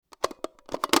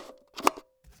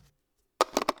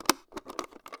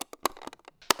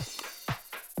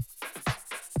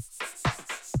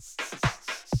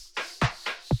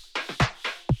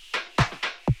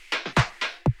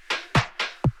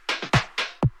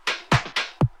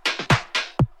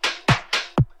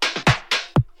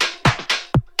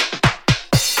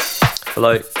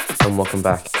Hello and welcome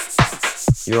back.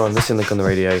 You're on Listen Link on the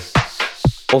Radio,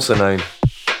 also known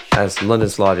as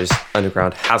London's largest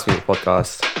underground house music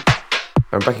podcast.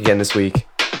 I'm back again this week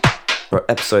for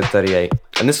episode 38.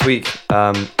 And this week, we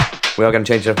are going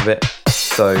to change it up a bit.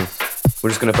 So we're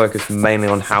just going to focus mainly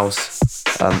on house,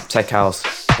 tech house,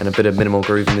 and a bit of minimal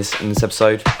groove in this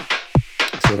episode.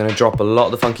 So we're going to drop a lot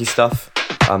of the funky stuff.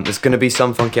 There's going to be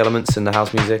some funky elements in the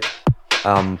house music,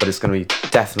 but it's going to be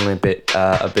definitely a bit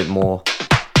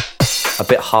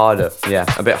harder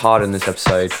in this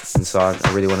episode. And so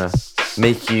I really want to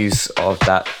make use of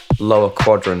that lower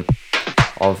quadrant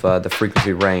of the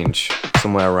frequency range,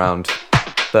 somewhere around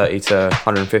 30 to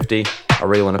 150. I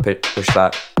really want to push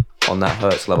that on that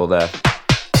hertz level there.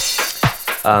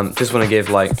 Just want to give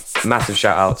massive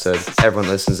shout out to everyone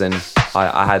that listens in.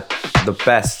 I had the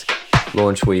best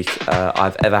launch week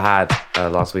I've ever had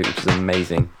last week, which is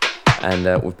amazing.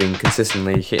 And we've been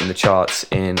consistently hitting the charts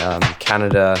in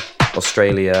Canada,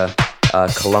 Australia,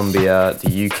 Colombia,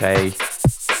 the UK,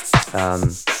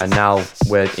 and now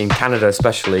we're in Canada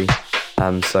especially.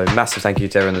 So massive thank you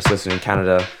to everyone that's listening in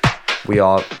Canada. We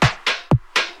are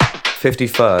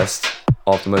 51st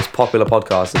of the most popular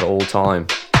podcasts of all time.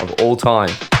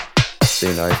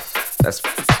 So that's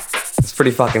pretty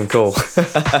fucking cool.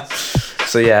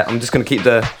 So yeah, I'm just gonna keep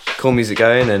the cool music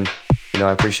going, and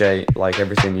I appreciate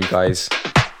everything you guys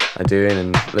are doing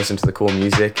and listen to the cool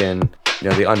music and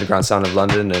the underground sound of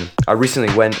London. And I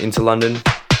recently went into London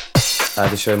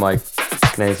to show my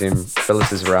Canadian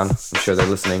relatives around. I'm sure they're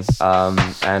listening.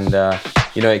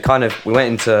 We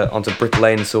went onto Brick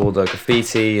Lane and saw all the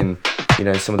graffiti and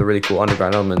some of the really cool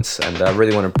underground elements, and I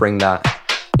really want to bring that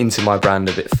into my brand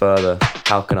a bit further.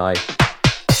 How can I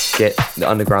get the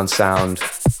underground sound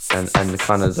and the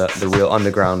kind of the real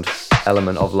underground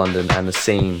element of London and the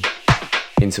scene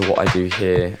into what I do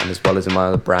here, and as well as in my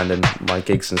other brand and my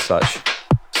gigs and such.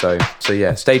 So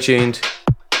yeah, stay tuned.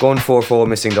 Go on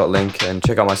 4formissing.link and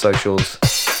check out my socials,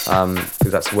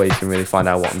 because that's where you can really find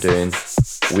out what I'm doing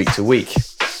week to week.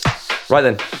 Right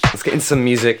then, let's get into some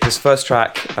music. This first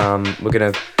track, we're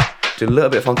gonna do a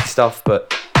little bit of funky stuff,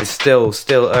 but it's still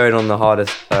erring on the harder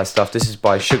stuff. This is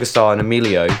by Sugarstar and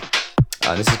Emilio.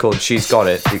 This is called She's Got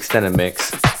It, the extended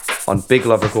mix on Big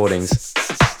Love Recordings.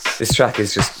 This track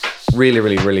is just really,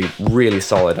 really, really, really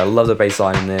solid. I love the bass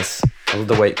line in this. I love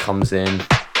the way it comes in.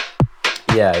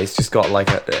 Yeah, it's just got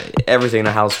everything in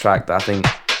a house track that I think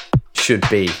should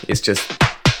be. It's just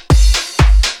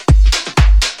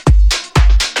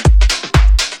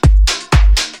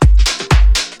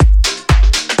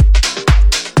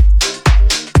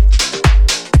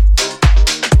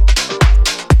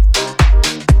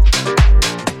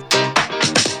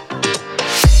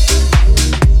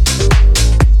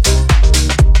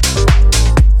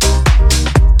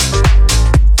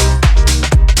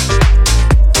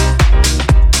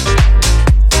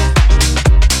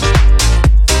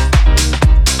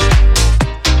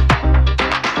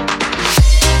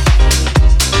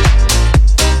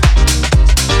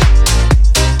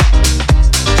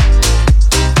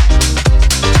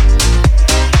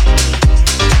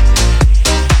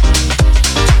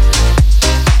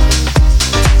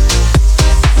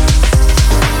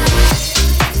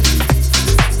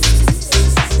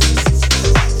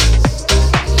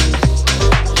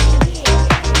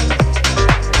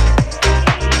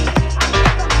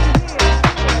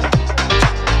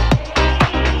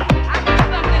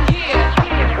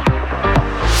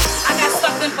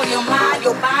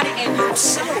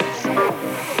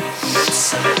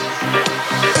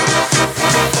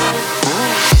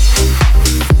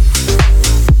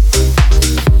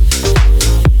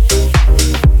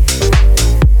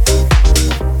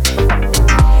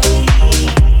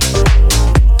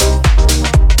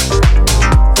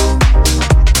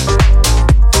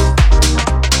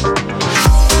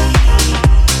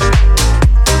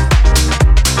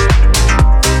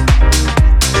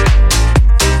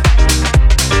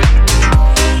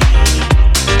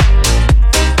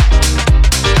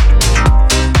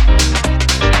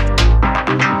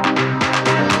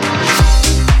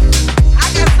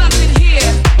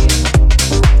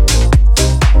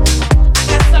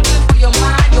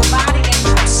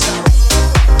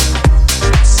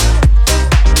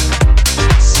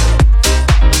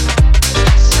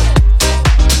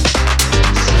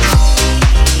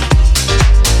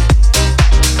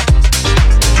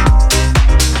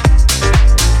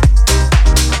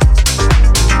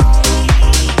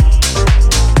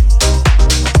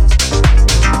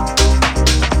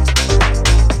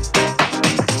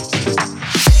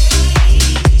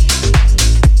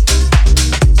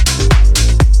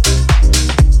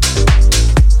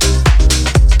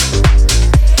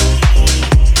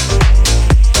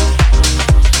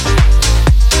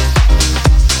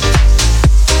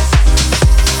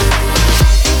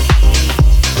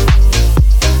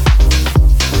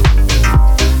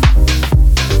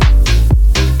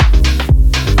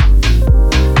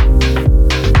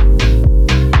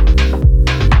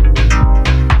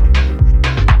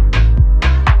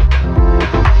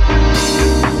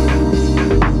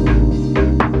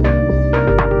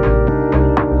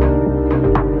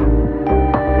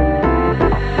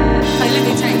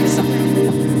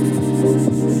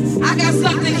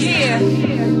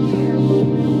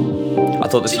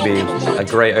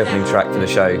great opening track for the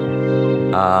show.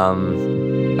 I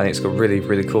think it's got really,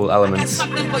 really cool elements. The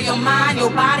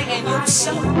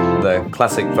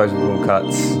classic vocal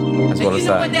cuts, as well as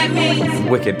that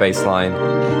wicked bass line.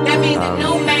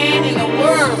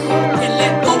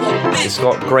 It's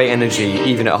got great energy,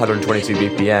 even at 122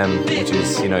 BPM, which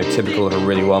is, you know, typical of a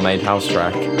really well-made house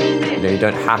track. You know, you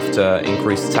don't have to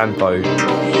increase the tempo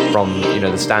from, you know,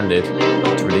 the standard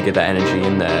to really get that energy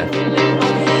in there.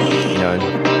 You know,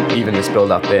 and even this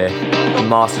build-up here,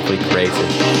 masterfully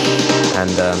created. And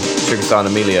Sugarstar and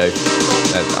Emilio,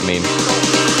 I mean,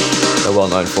 they're well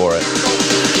known for it.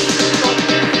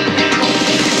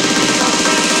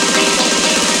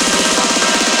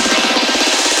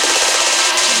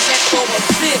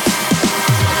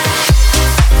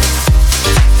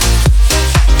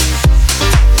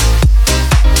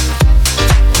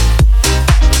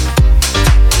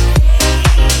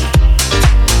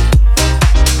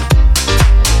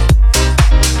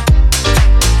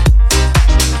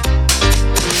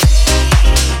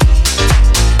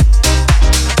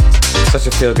 Such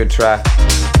a feel-good track,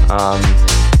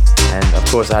 and of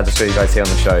course I had to show you guys here on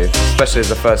the show, especially as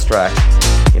the first track.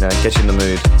 You know, gets you in the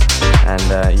mood,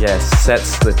 and yeah,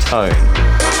 sets the tone.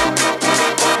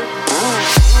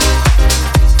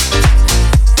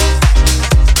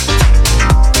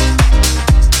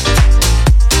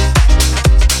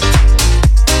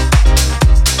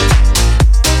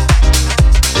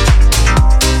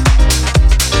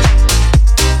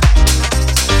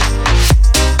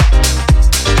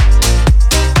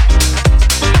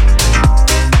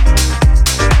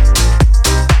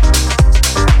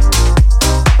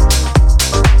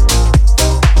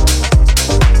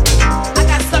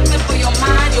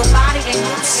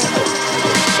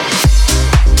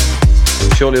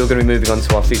 Shortly we're going to be moving on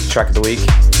to our feature track of the week.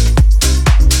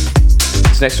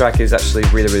 This next track is actually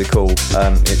really, really cool.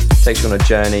 It takes you on a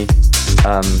journey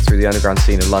through the underground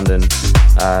scene of London.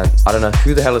 I don't know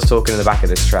who the hell is talking in the back of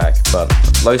this track, but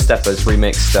Low Steppers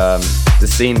remixed The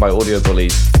Scene by Audio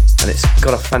Bullies, and it's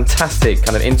got a fantastic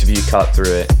kind of interview cut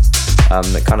through it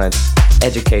that kind of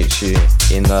educates you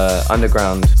in the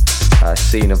underground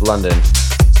scene of London,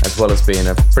 as well as being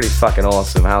a pretty fucking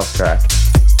awesome house track.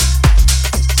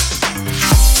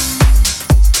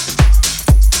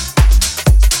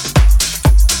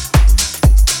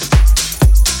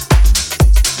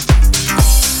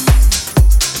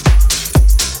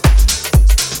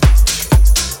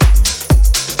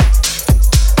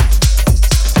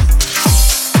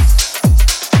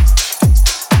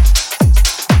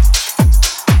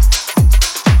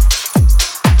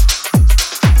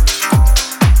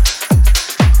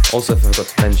 Also forgot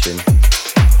to mention,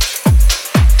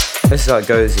 this is how it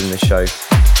goes in the show.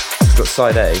 We've got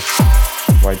side A,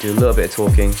 where I do a little bit of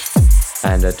talking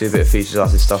and do a bit of features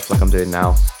artist stuff like I'm doing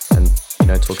now, and you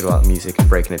know, talking about music and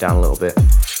breaking it down a little bit.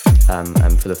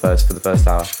 And for the first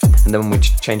hour, and then when we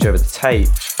change over the tape,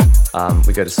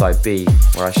 we go to side B,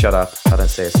 where I shut up. I don't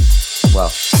say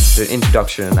do an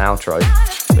introduction and outro,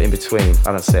 but in between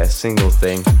I don't say a single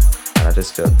thing, and I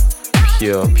just do a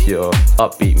pure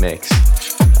upbeat mix.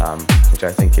 Which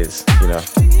I think is, you know,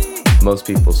 most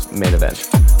people's main event.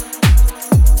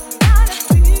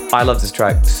 I love this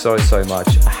track so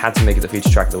much. I had to make it the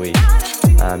feature track of the week,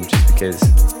 just because,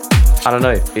 I don't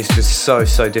know, it's just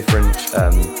so different,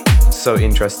 so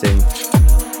interesting,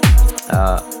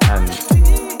 and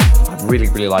I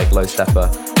really like Low Stepper,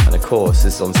 and of course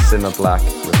this is on Simmer Black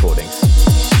Recordings.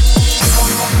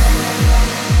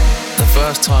 The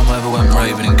first time I ever went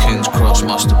raving in King's Cross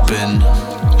must have been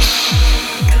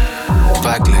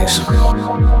Bagley's.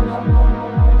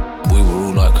 We were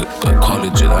all like at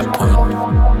college at that point,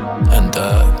 and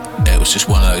it was just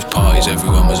one of those parties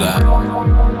everyone was at.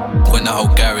 When the whole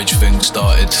garage thing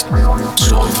started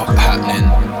sort of happening,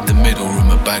 the middle room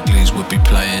at Bagley's would be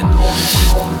playing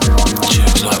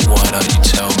tunes like Why Don't You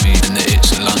Tell Me, and the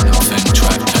It's a London Thing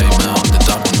track came out, the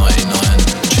Double 99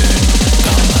 tune,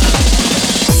 Gunman,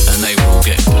 and they were all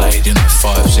getting played, you know,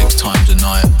 5-6 times a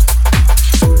night.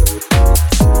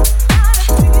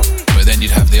 But then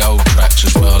you'd have the old tracks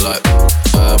as well, like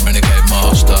Renegade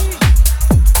Master,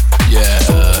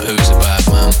 Who's the Bad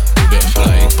Man, all getting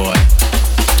played by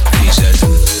EZ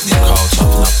and Carl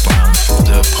Toughen Up Brown,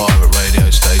 the pirate radio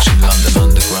station London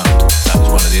Underground. That was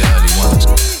one of the early ones.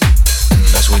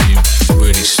 That's when you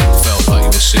really felt like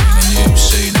you were seeing a new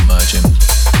scene emerging.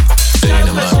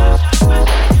 Dynamo,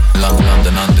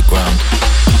 London Underground.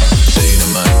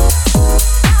 Dynamo,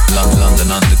 London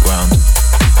Underground.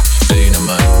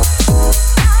 Dynamo,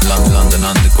 London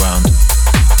Underground.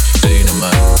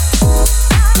 Dynamo,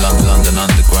 London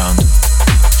Underground.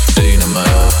 Dynamo,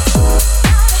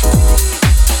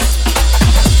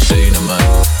 Dynamo.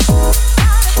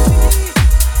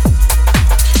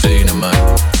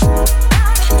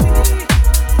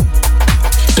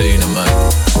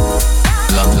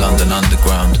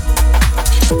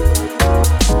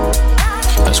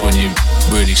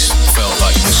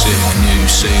 a new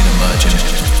scene emerging.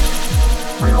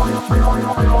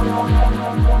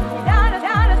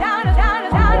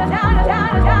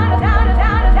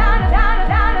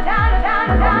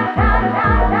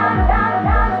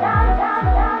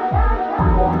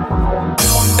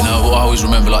 I always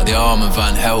remember like the Armand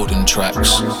Van Helden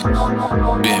tracks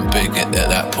being big at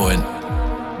that point.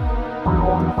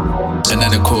 And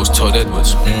then of course Todd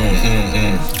Edwards.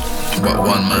 But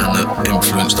one man that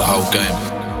influenced the whole game.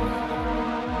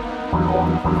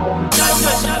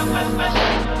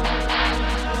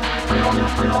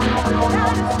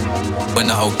 When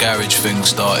the whole garage thing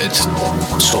started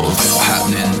sort of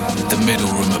happening, the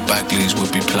middle room of Bagley's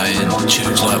would be playing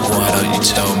tunes like Why Don't You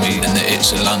Tell Me, and the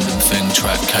It's a London Thing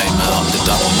track came out, the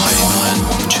Double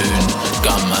 89 tune,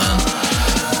 Gunman.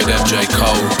 With MJ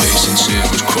Cole, Be Sincere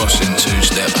was crossing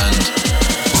two-step and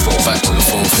back to the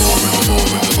 4-4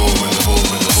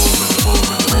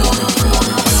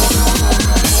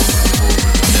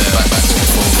 back to the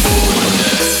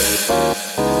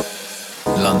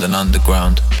 4-4 London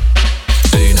Underground,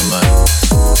 Dynamo.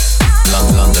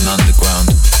 London Underground,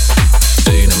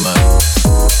 Dynamo.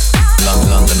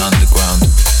 London Underground,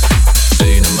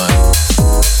 Dynamo.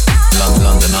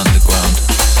 London Underground,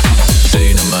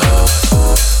 Dynamo.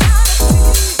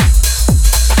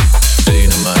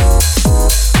 Dynamo.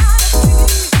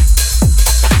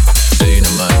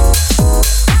 Dynamo.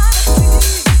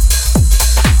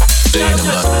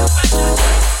 Dynamo.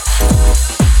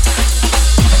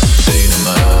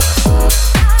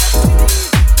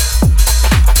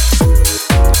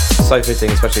 So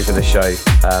fitting, especially for this show. I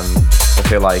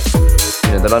feel like,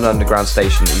 you know, the London Underground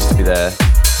station that used to be there,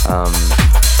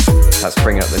 that's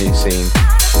bringing up the new scene.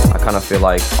 I kind of feel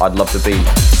like I'd love to be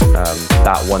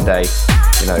that one day,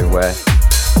 you know, where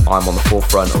I'm on the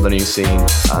forefront of the new scene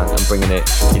and bringing it,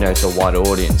 you know, to a wider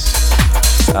audience.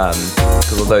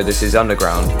 Because although this is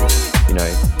underground, you know,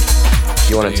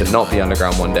 you want it to not be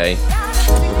underground one day,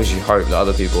 because you hope that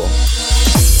other people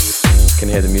can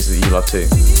hear the music that you love too.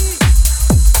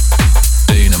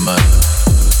 Dynamo.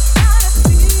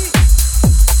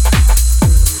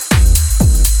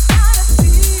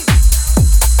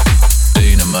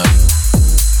 Dynamo.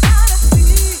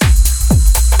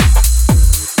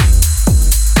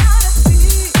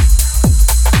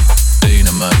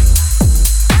 Dynamo.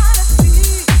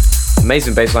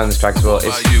 Amazing bass line in this track as well.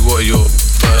 What are your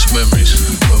first memories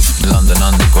of London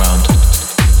Underground?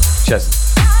 Just,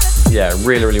 yeah,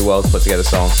 really, really well put together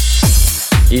song.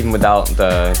 Even without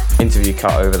the interview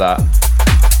cut over that.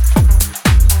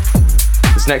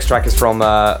 This next track is from,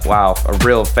 wow, a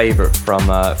real favourite from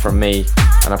me,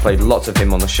 and I played lots of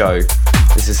him on the show.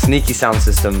 This is Sneaky Sound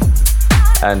System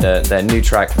and their new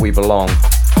track, We Belong,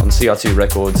 on CR2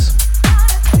 Records.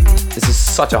 This is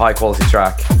such a high quality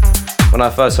track. When I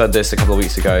first heard this a couple of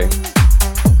weeks ago,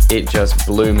 it just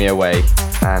blew me away,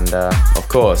 and of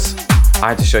course, I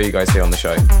had to show you guys here on the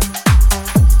show.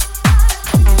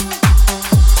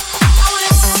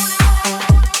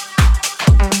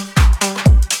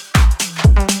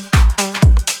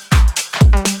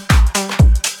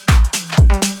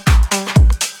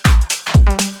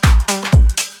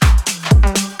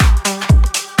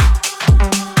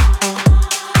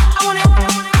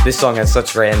 This song has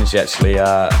such great energy actually.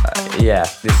 Yeah,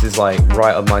 this is like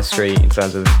right up my street in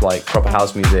terms of like proper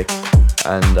house music.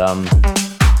 And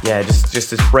yeah, just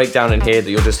this breakdown in here that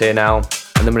you'll just hear now,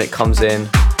 and then when it comes in,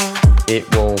 it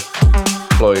will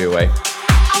blow you away.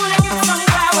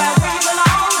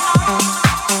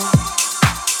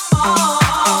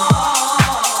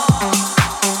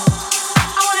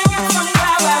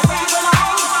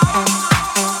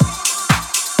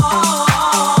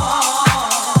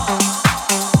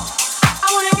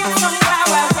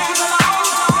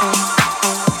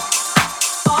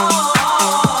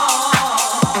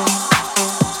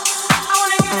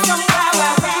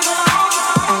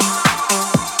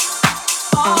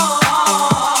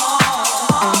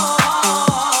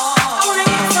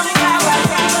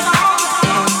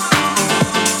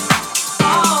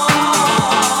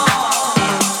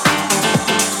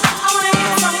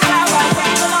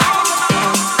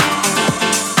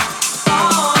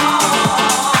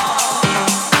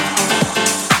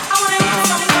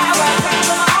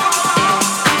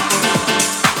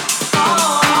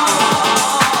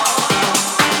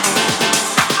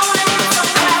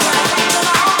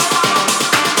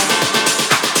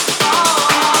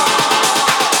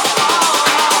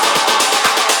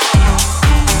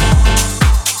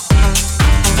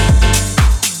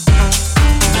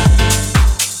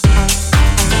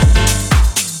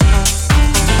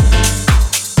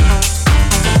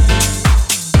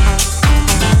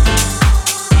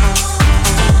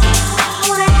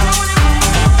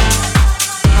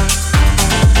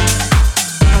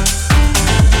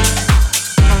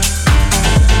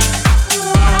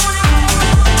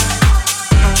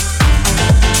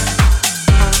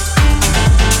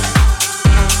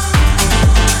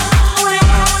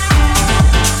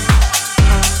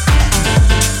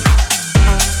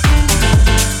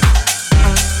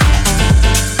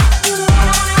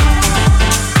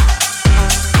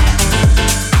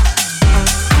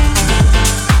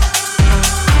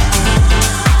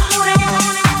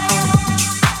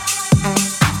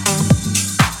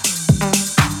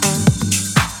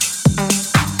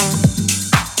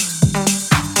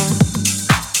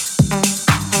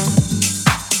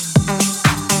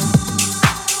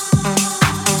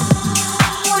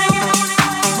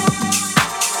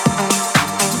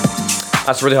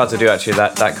 That's really hard to do actually,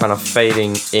 that kind of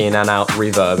fading in and out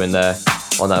reverb in there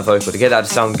on that vocal. To get that to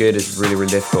sound good is really,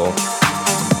 really difficult.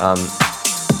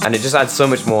 And it just adds so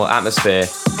much more atmosphere.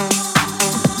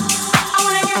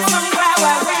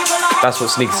 That's what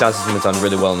Sneaky Sound System has done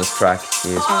really well on this track,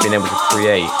 is being able to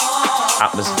create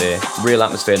atmosphere, real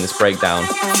atmosphere in this breakdown.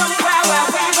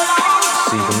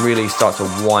 So you can really start to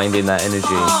wind in that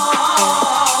energy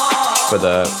for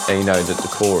the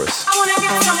chorus.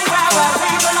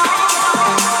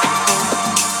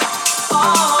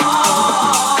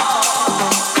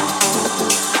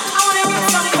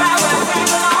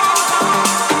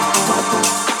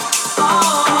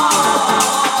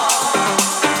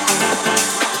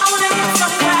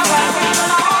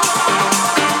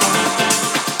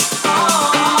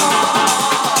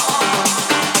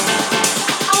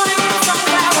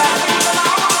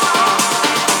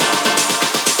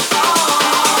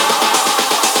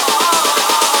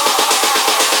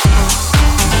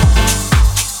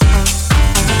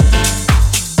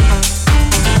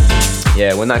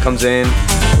 Yeah, when that comes in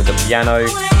with the piano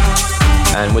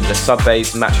and with the sub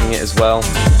bass matching it as well,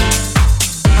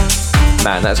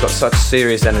 man, that's got such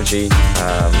serious energy.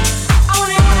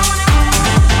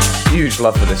 Huge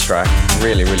love for this track,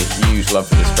 really, really huge love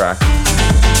for this track.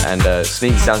 And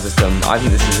Sneaky Sound System, I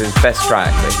think this is his best track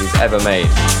that he's ever made.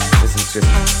 This is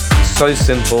just so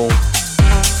simple,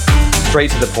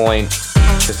 straight to the point,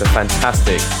 just a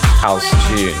fantastic house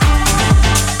tune.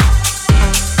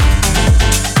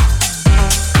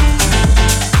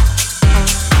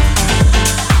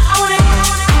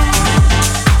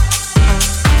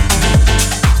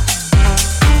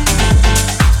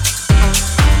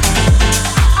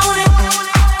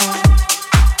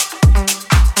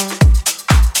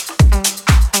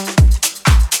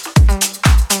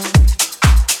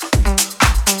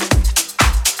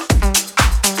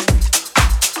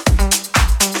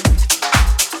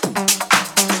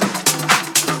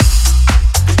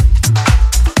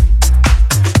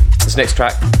 This next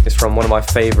track is from one of my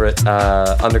favourite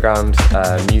underground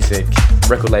music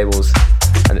record labels,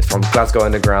 and it's from Glasgow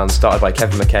Underground, started by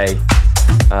Kevin McKay.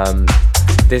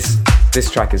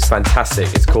 This track is fantastic.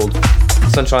 It's called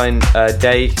Sunshine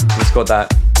Day. It's got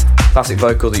that classic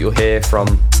vocal that you'll hear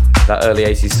from that early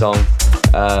 80s song,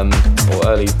 or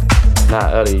early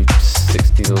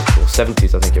 60s or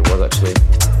 70s, I think it was actually.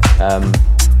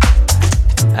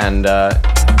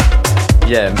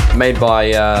 Made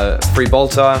by Free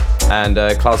Bolter and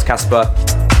Klaus Kasper.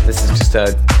 This is just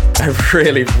a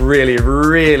really, really,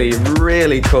 really,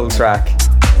 really cool track.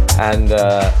 And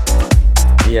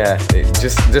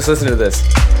just listen to this.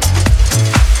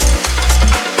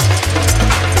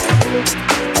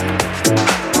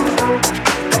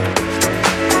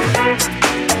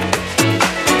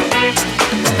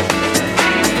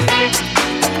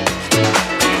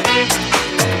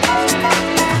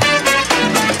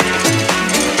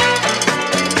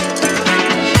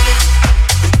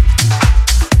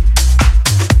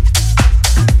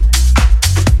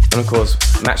 And of course,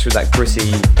 matched with that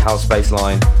gritty house bass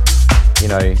line, you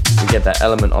get that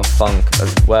element of funk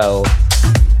as well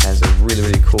as a really,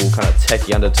 really cool kind of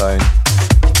techie undertone,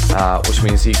 which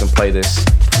means you can play this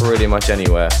pretty much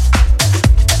anywhere.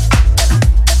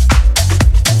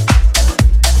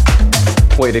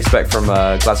 What you'd expect from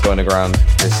Glasgow Underground,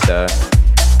 just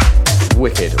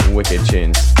wicked, wicked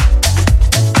tunes.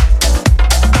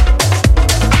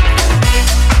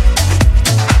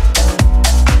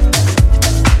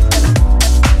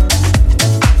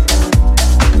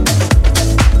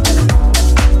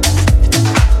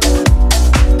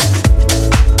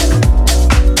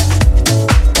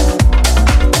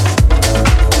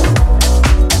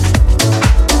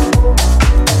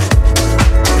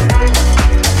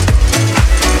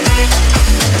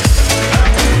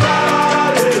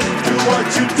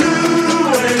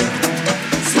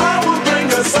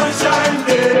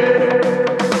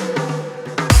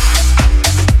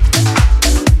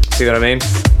 See what I mean?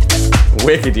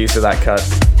 Wicked use of that cut.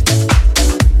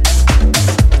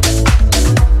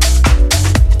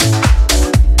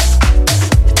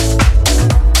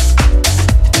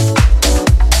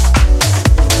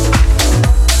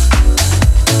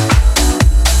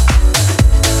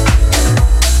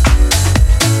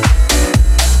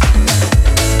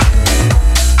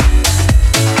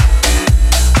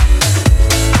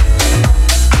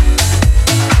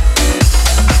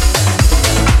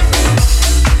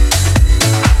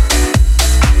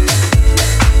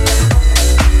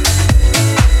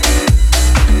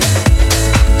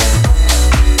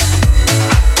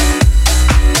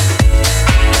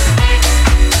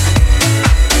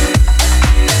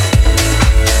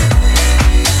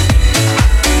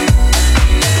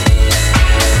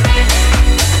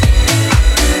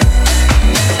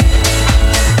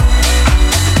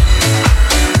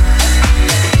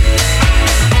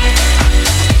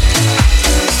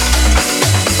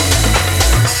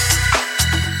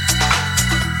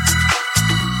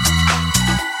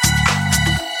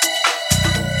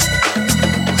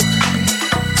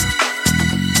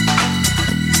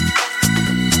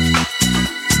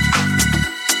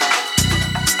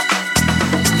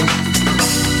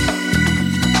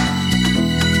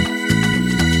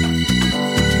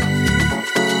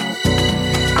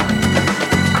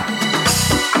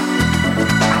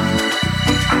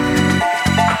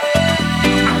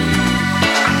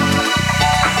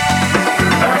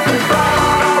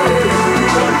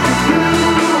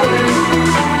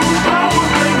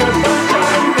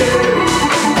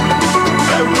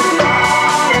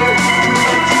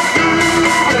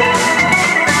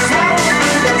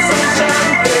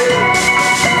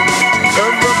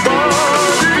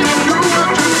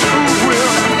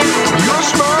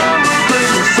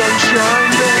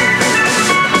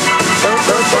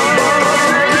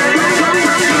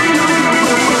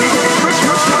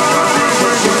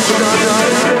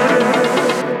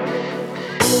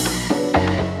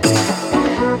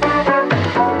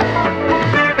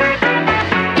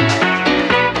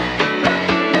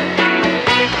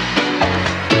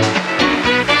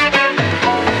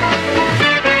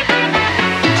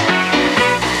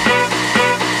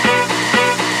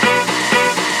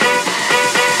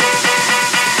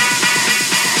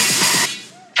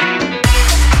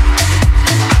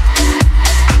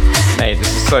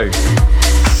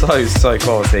 so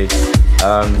quality.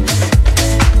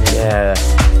 Yeah,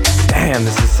 damn,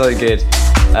 this is so good.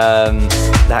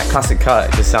 That classic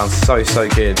cut just sounds so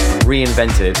good,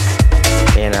 reinvented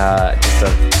in just a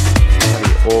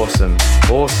really awesome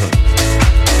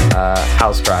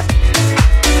house track.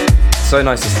 So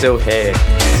nice to still hear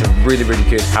some really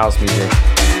good house music.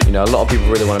 You know, a lot of people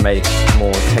really want to make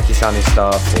more techie sounding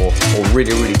stuff or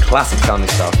really classic sounding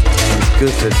stuff. And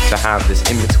it's good to have this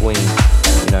in between,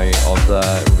 you know, of the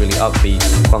really upbeat,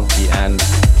 funky and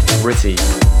gritty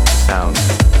sound.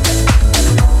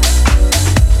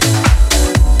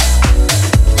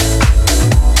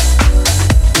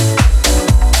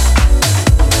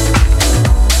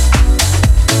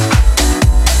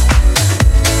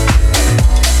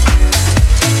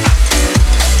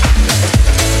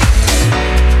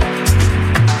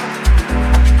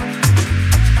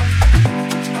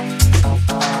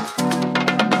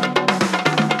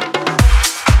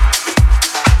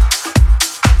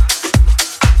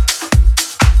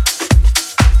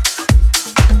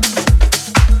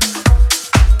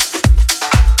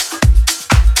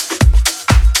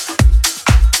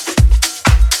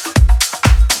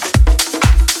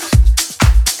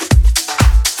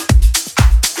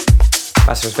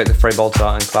 Massive respect to Frey Bolter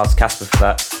and Klaus Kasper for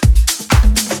that.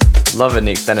 Loving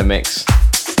the extended mix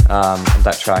of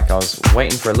that track. I was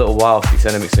waiting for a little while for the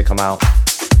extended mix to come out,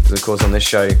 because of course on this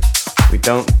show we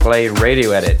don't play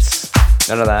radio edits.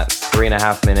 None of that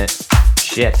 3.5 minute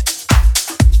shit.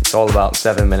 It's all about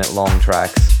 7-minute long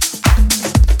tracks.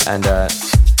 And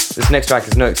this next track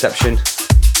is no exception.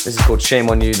 This is called Shame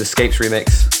on You, the Scapes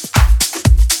remix.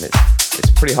 It's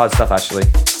pretty hard stuff actually.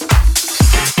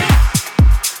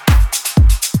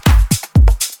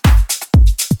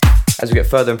 As we get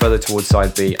further and further towards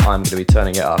side B, I'm going to be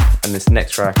turning it up, and this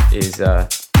next track is an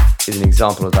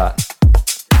example of that.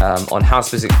 On House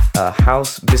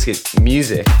Biscuit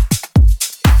Music,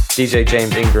 DJ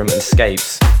James Ingram and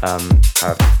Scapes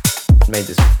have made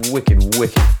this wicked,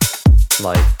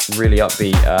 like really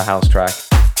upbeat house track,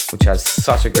 which has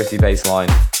such a gritty bass line.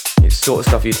 It's sort of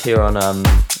stuff you'd hear on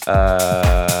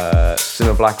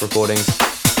Simmer Black recordings,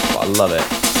 but I love it.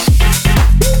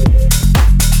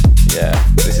 Yeah,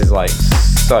 this is like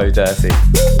so dirty.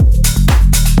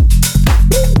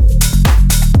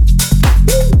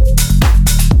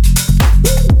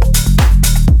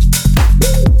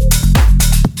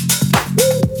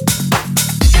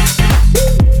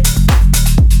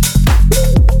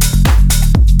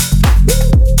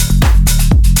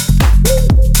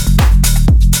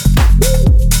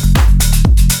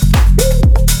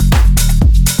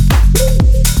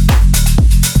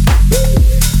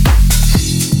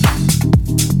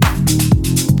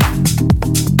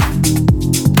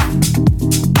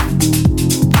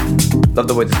 Love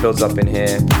the way this builds up in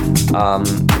here. We've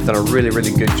done a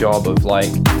really good job of like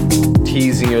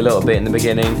teasing you a little bit in the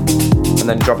beginning and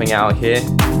then dropping out here.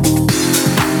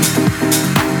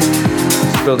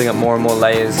 Just building up more and more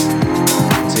layers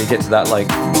until you get to that like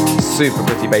super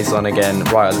pretty bass line again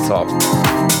right at the top.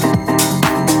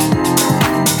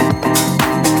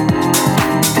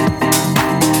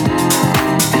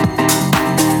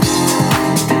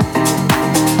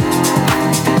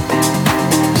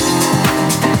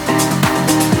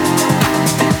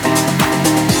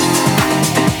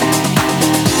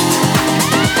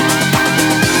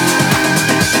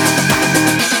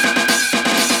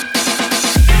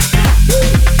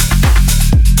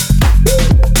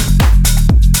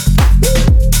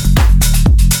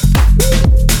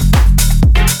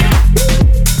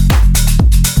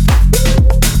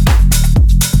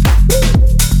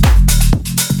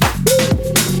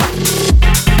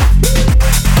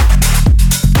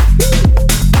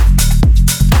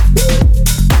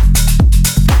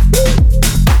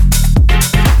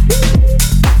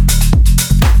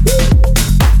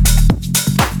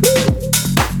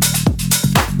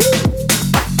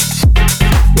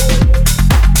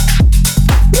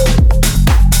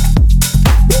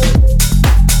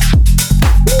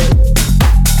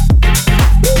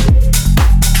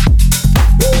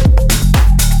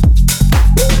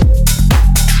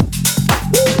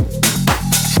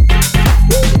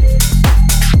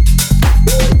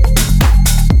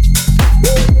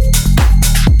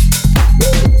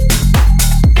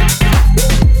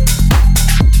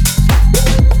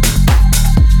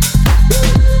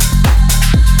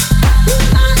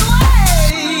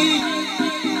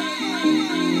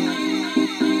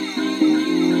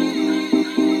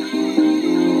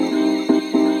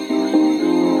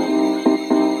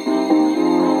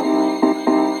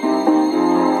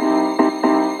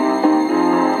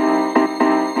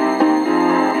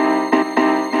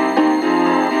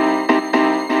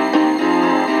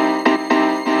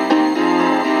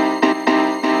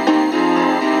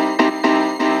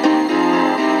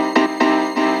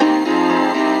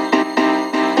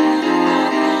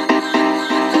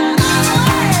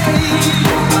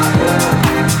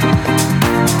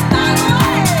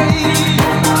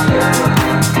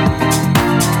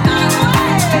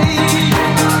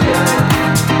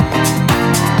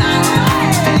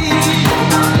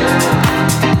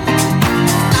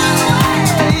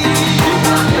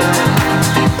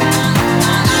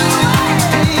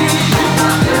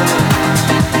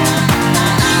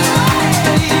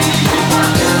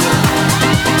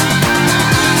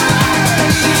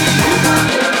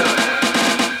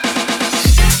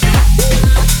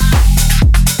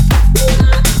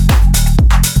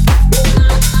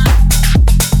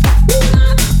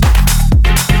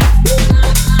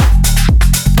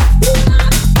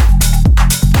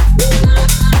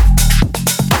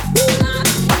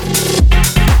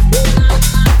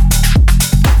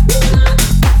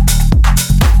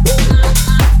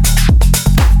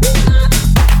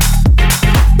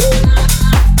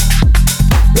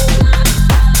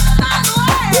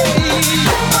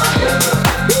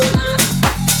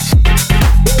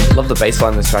 bass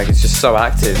line in this track is just so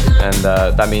active, and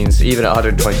that means even at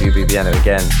 122 BPM,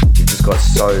 again, you've just got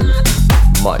so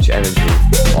much energy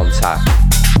on tap.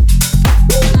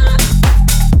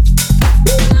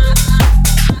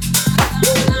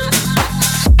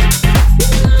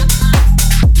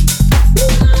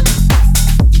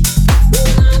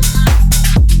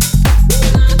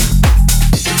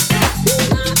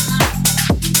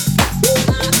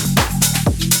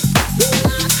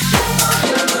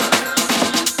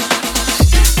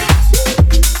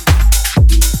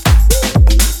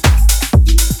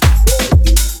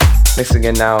 Mixing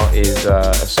in now is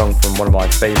a song from one of my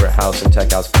favourite house and tech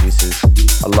house producers,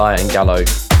 Alaya and Gallo,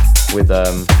 with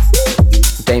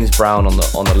James Brown on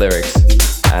the lyrics,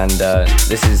 and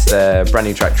this is their brand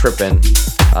new track Trippin',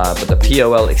 but the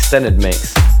POL extended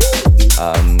mix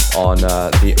on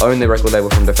the only record label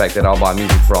from Defected I'll buy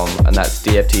music from, and that's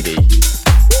DFTD.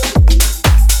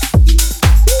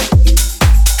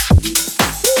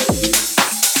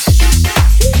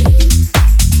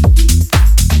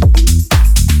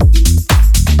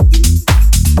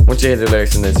 Once you hear the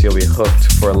lyrics in this, you'll be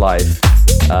hooked for life.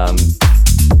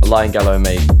 Lion Gallo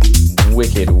made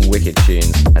wicked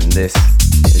tunes, and this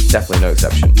is definitely no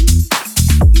exception.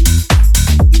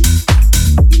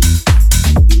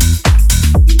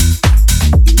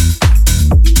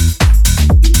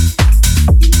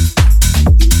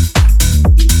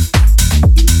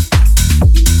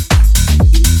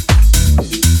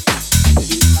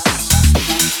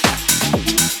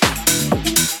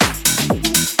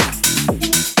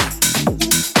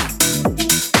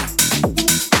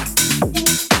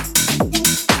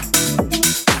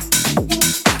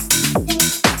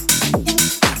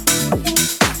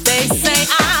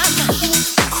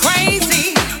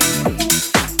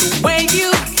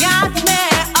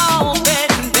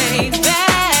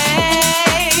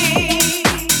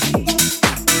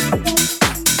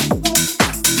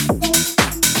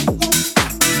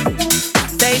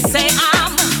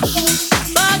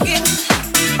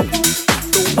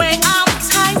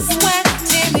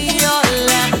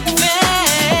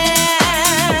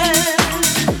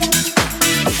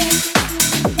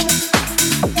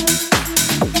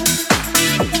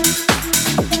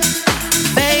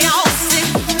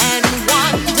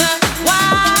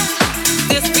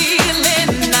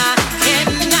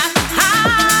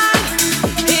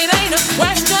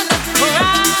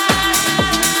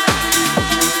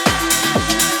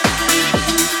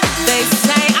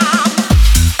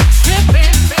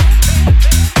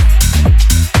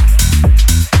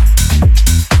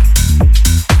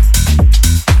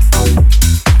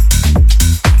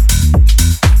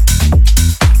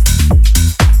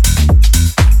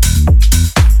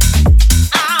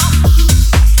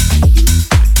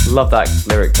 Love that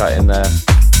lyric cut in there,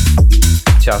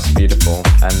 just beautiful,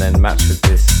 and then matched with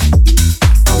this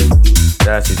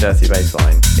dirty bass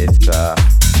line. It's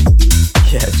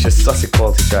just such a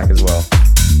quality track as well.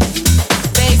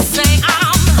 They say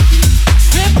I'm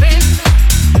tripping,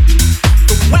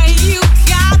 the way you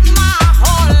got my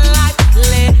whole life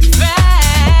living.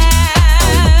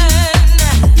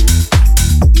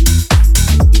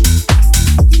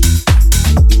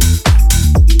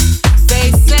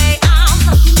 They say I'm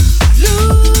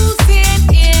losing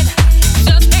it,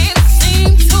 just can't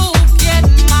seem to get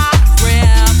my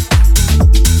grip,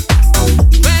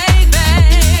 baby.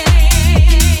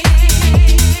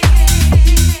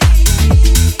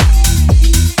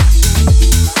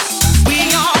 We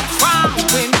all cry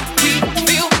when we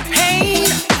feel pain.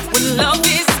 When love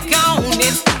is gone,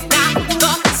 it's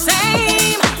not the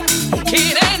same.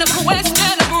 It ain't a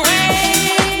question of rain.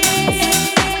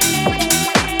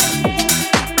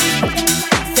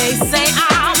 They say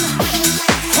I'm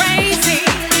crazy,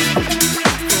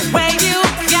 the way you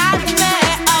got me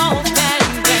open,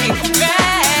 baby.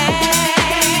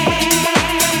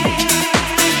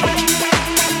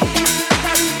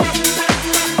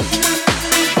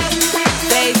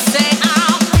 They say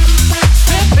I'm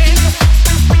tripping.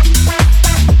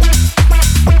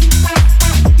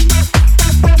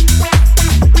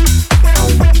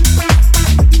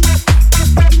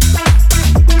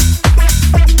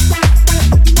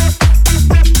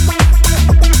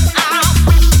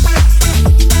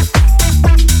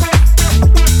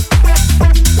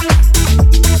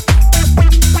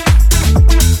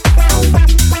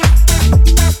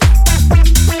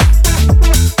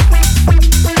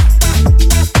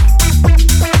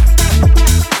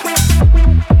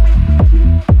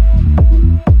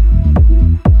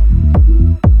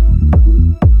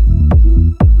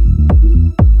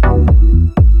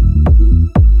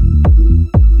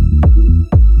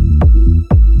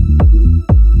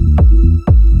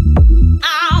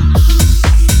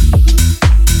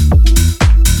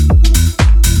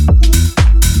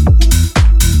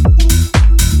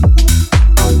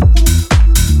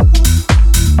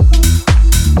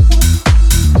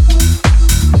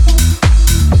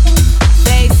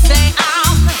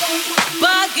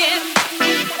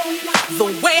 The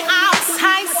way I'm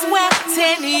tight swept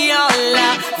in your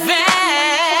loving.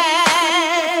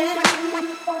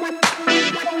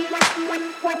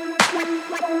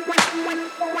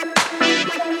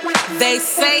 They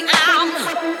say I'm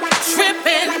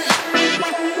tripping.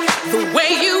 The way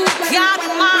you got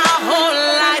my whole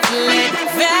life living.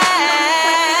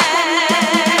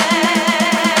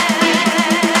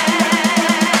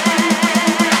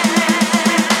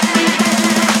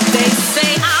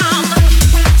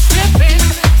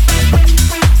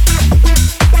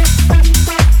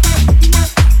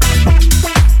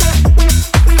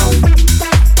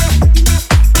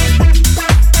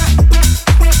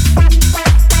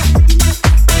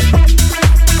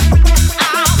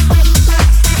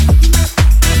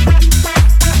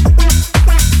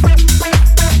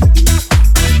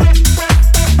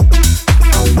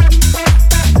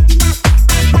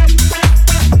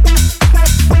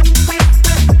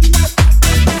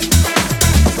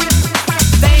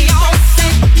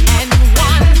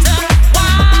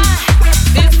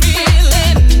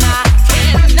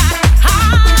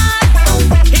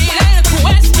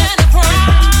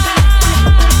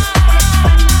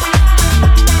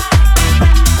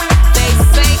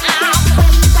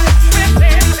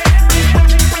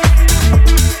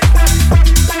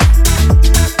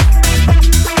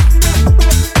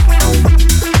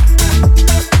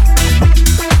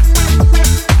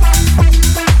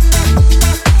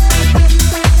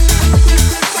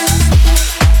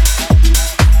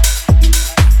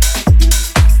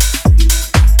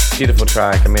 Beautiful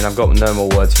track. I mean, I've got no more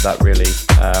words for that really.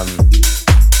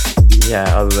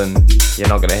 Yeah, other than you're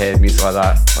not going to hear music like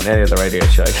that on any other radio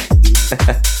show.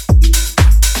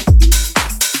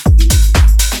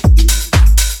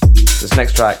 This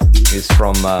next track is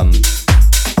from a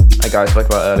guy I spoke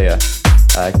about earlier,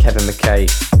 Kevin McKay,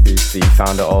 who's the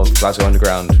founder of Glasgow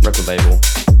Underground record label.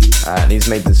 And he's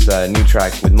made this new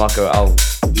track with Marco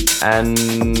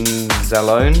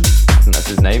Anzalone, I think that's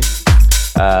his name.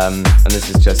 And this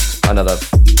is just another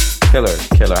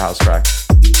killer house track.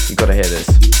 You gotta hear this.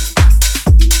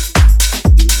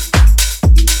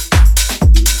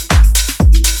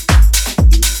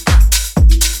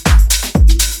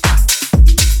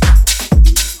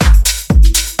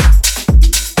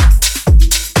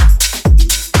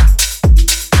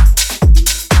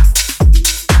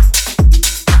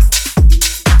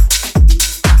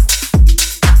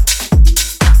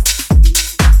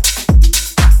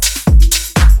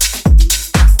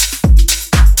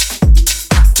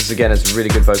 Again, it's a really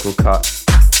good vocal cut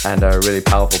and a really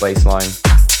powerful bass line.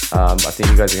 I think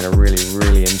you guys are going to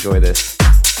really enjoy this.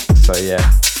 So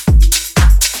yeah,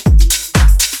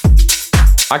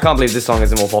 I can't believe this song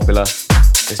isn't more popular.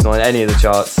 It's not in any of the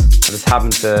charts. I just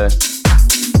happened to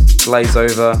glaze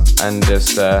over and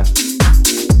just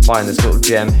find this little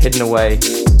gem hidden away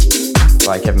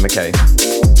by Kevin McKay.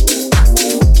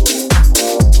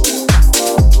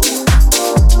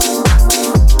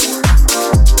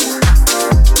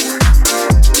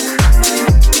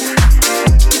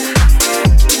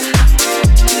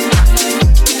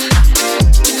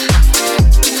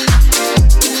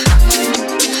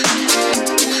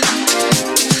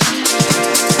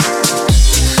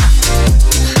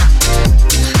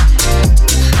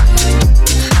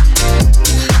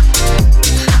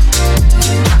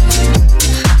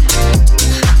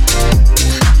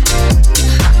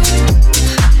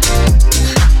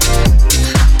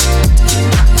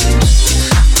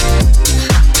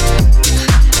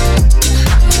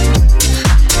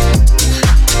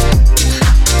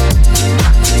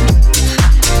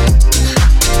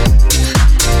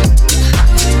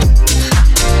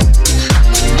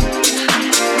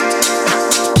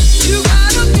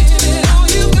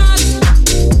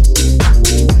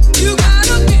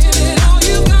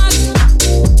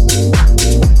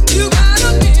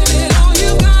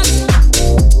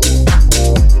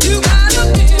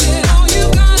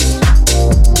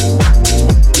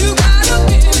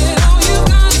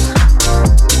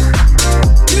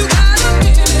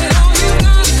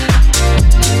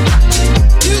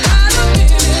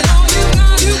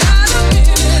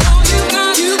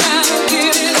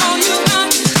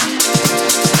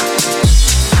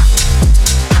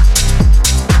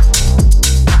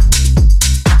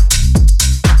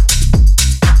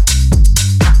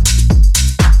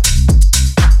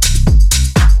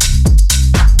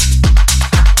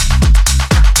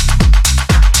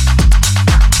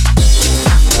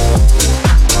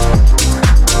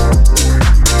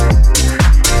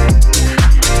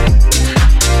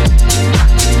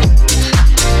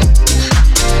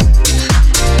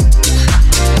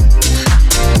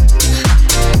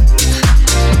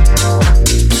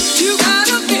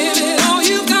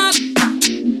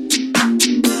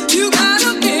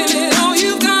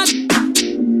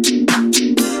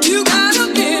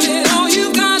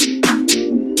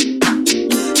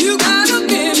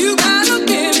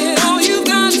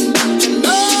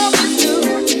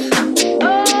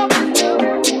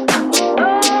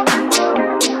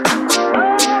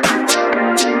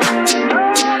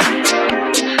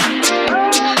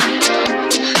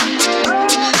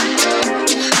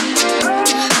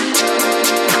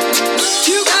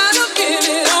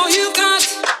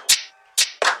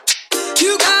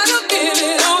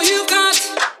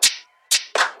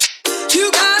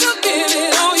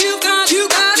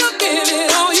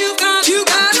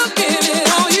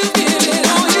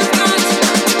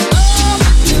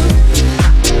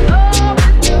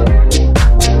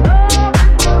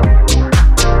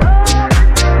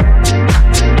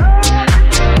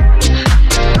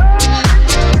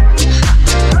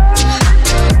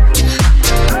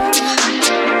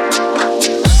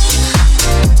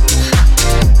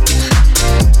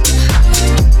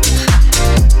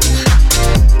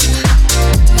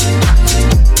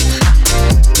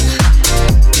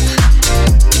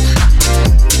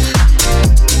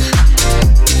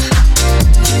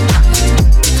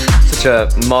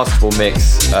 such a masterful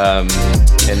mix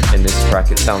in this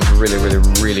track. It sounds really, really,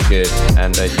 really good,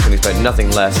 and you can expect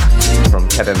nothing less from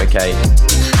Kevin McKay.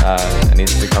 And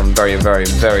he's become very, very,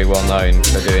 very well known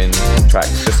for doing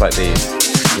tracks just like these.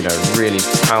 You know, really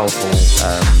powerful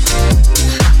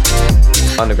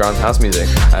underground house music.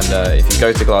 And if you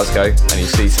go to Glasgow and you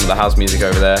see some of the house music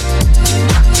over there,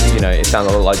 you know, it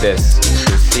sounds a lot like this.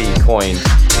 Because he coined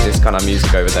this kind of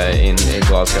music over there in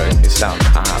Glasgow. It sounds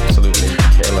absolutely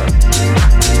killer.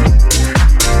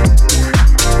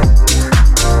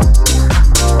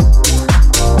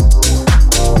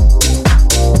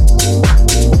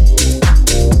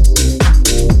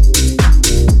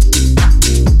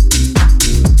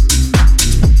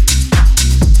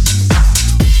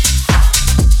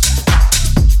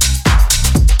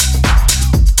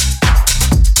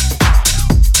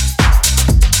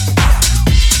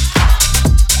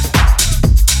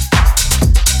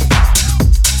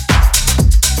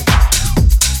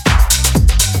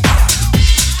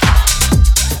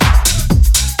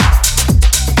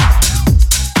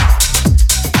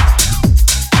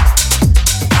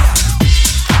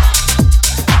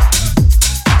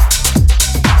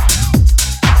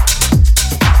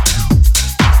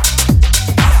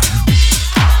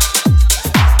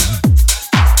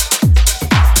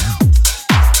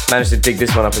 Managed to dig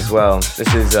this one up as well.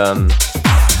 This is an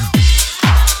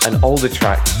older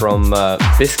track from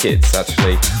Biscuits,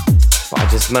 actually. But I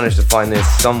just managed to find this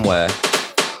somewhere.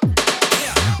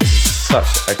 This is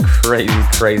such a crazy,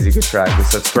 crazy good track with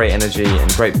such great energy and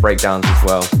great breakdowns as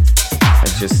well. And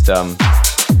just,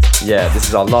 yeah, this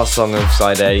is our last song of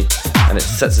side A, and it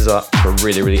sets us up for a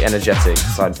really, really energetic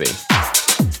side B.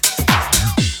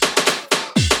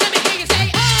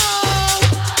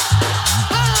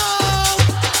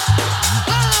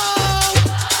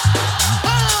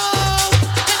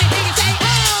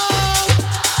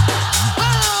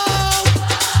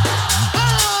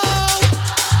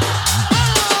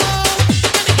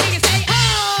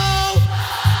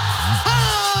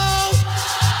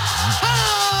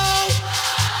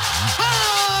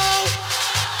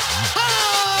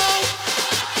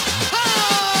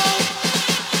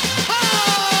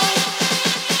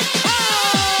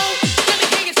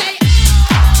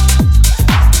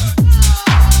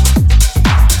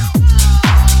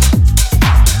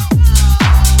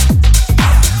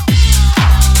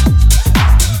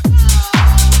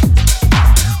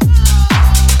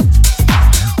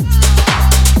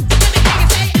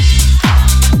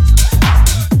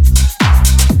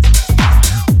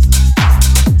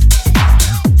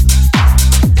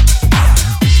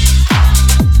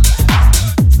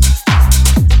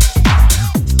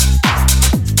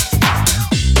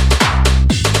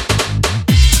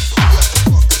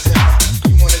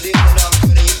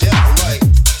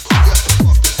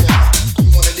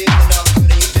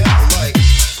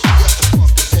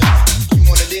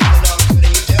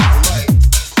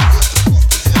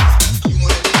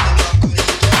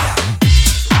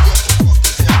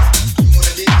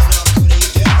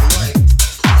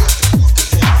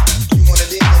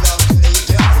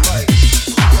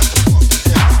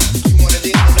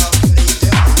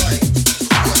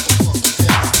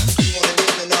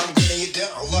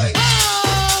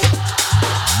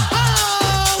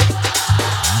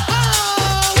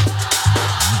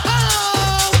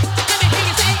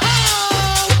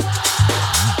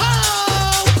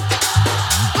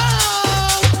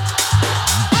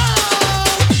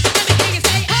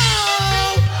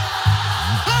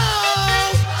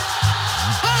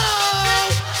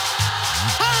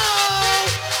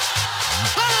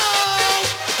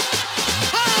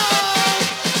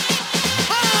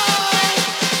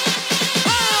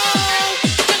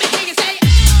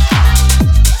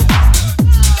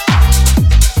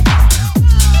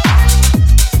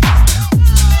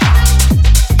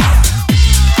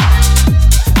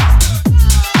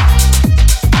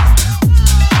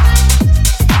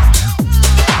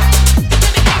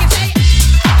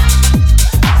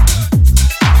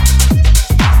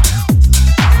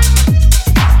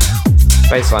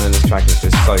 Bassline in this track is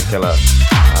just so killer.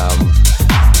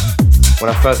 When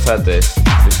I first heard this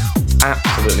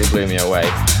absolutely blew me away.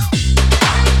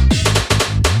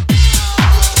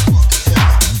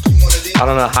 I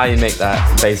don't know how you make that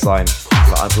bassline,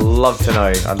 but I'd love to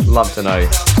know.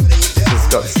 It's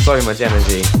got so much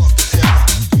energy.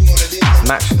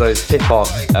 Match those hip-hop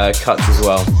cuts as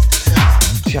well.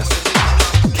 Just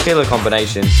killer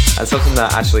combination, and something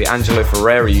that actually Angelo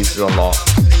Ferreri uses a lot.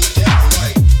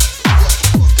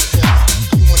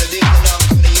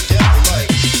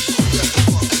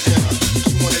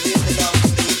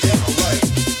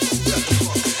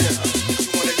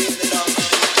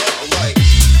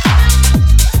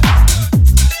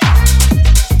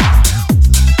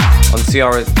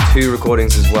 CR2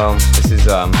 recordings as well. This is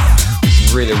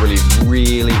really, really,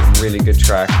 really, really good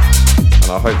track,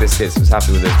 and I hope Biscuits was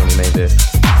happy with this when he made this.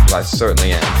 But I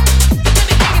certainly am.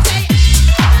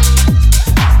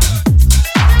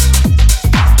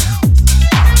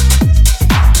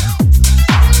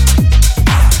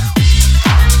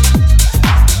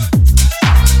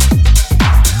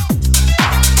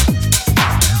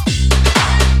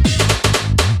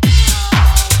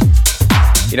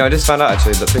 You know, I just found out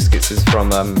actually that Biscuits is from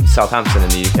Southampton in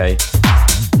the UK,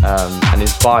 and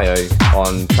his bio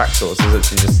on Traxsource is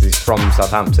actually just he's from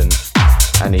Southampton,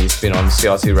 and he's been on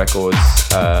CR2 Records,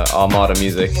 Armada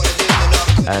Music,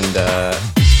 and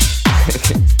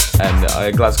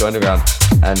and Glasgow Underground,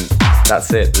 and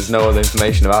that's it. There's no other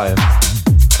information about him.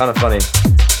 Kind of funny.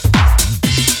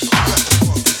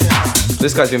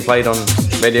 This guy's been played on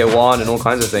Radio 1 and all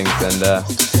kinds of things, and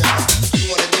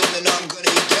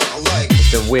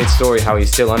it's a weird story how he's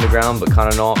still underground but kind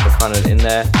of not, but kind of in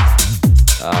there.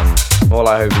 All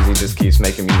I hope is he just keeps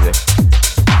making music.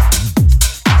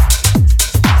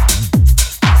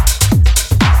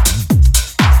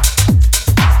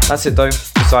 That's it though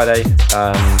for side A.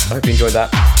 I hope you enjoyed that.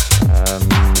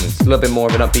 It's a little bit more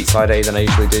of an upbeat side A than I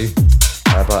usually do,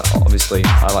 but obviously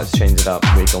I like to change it up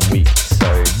week on week.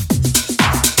 So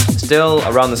still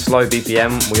around the slow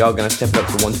BPM, we are going to step it up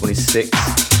to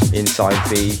 126 in side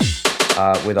B.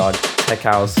 With our tech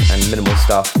house and minimal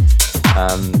stuff.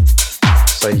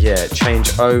 So yeah,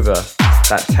 change over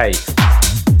that tape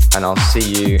and I'll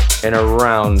see you in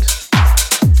around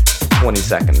 20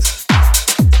 seconds.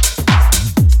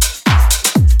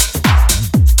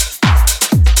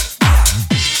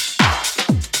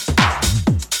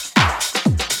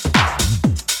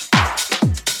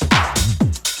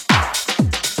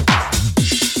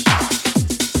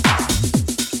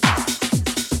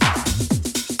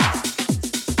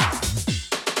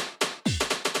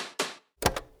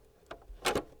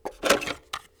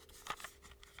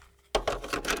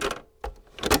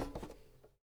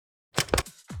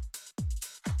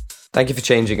 Thank you for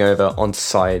changing over onto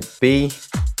side B.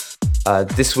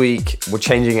 This week we're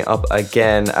changing it up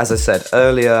again. As I said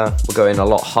earlier, we're going a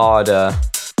lot harder.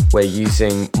 We're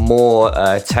using more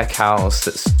tech house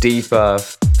that's deeper,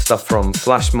 stuff from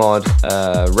Flashmod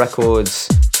Records,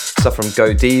 stuff from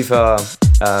Godiva,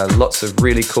 lots of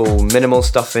really cool minimal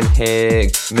stuff in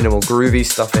here, minimal groovy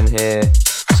stuff in here,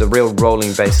 so real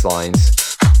rolling bass lines.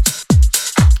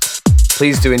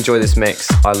 Please do enjoy this mix.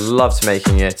 I loved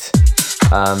making it.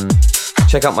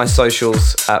 Check out my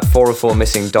socials at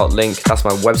 404missing.link. That's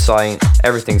my website.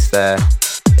 Everything's there.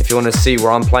 If you want to see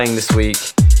where I'm playing this week,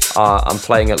 I'm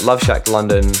playing at Love Shack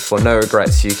London for No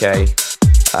Regrets UK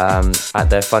at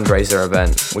their fundraiser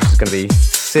event, which is going to be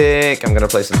sick. I'm going to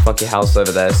play some funky house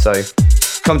over there. So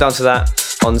come down to that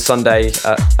on Sunday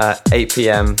at 8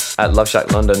 p.m. at Love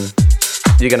Shack London.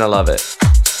 You're going to love it.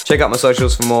 Check out my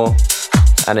socials for more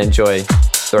and enjoy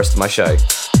the rest of my show.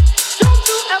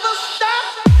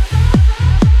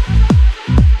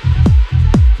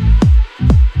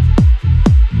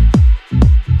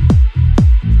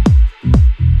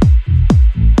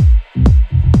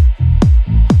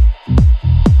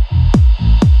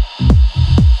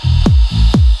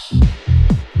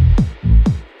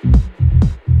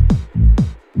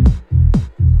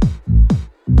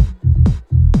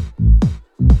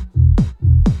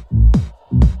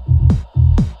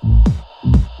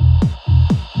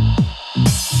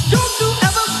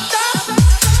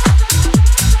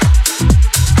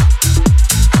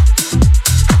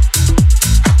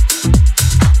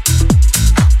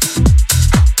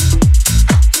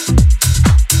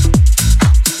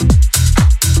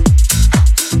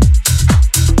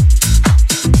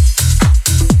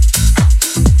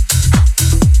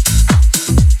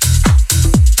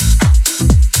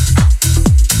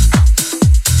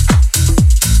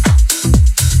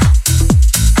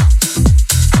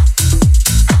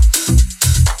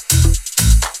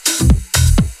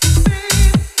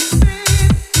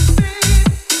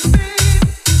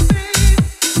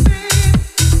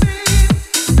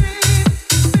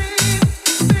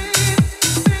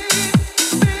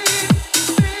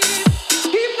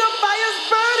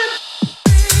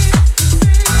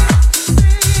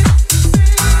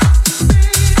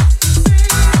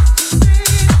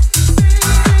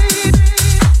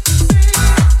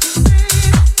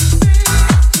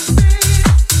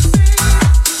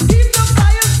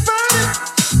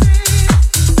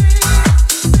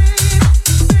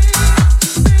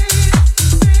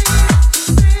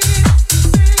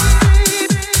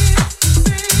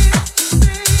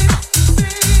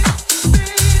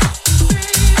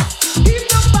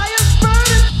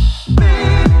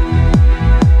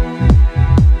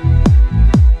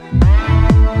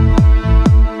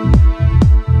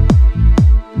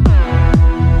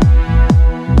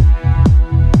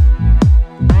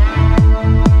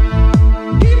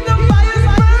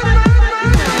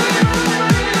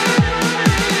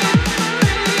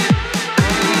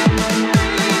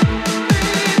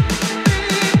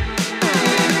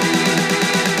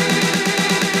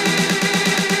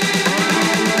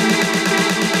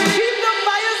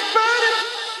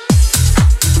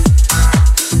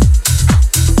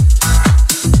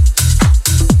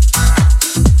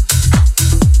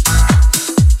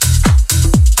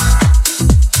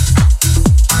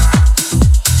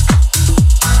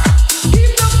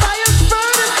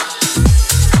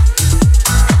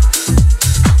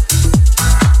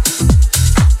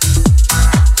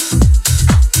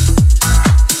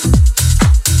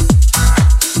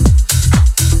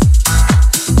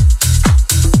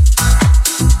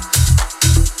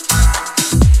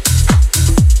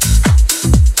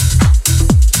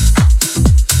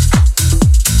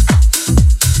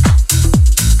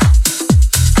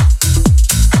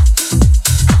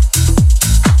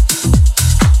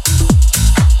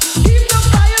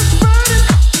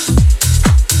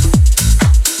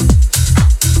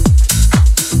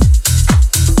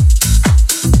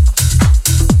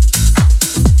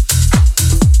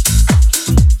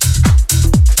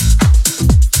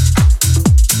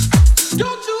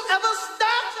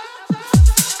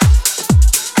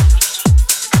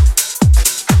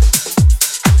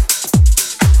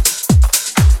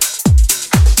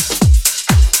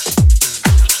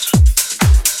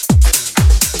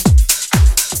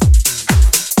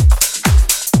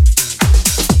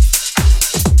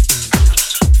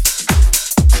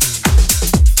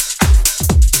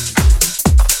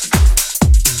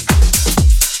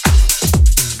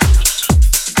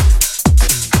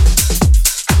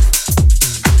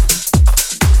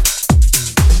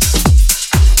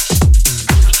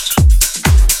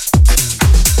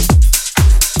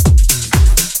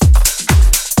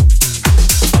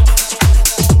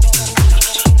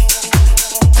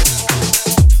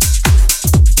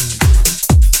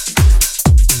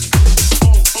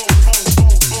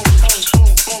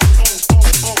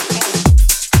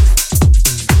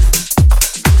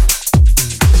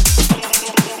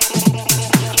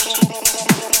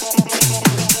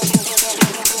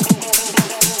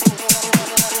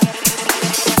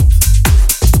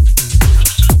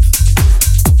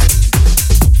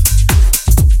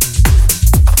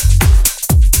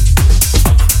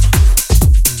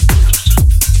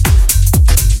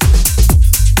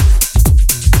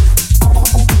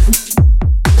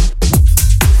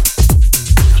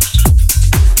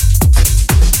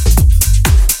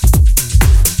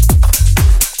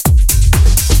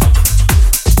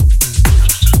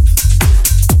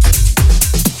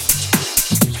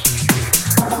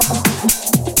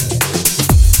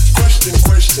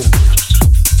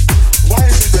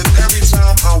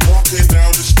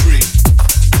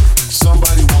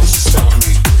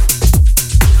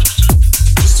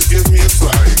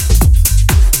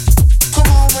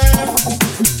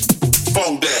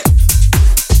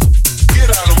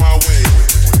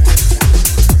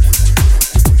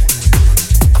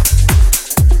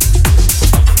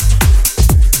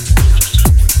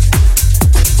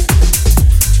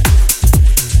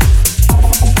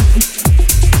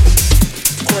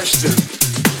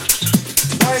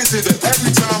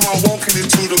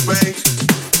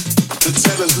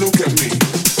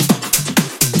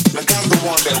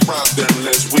 one that robbed them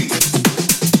last week.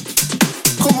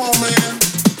 Come on, man.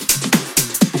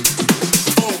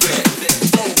 Boom that,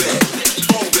 boom that,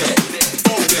 boom that,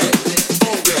 boom that, boom that,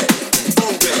 boom that, boom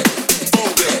that, boom that, boom that,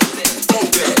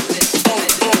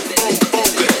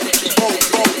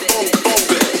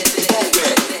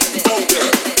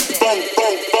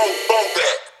 boom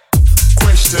that.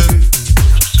 Question: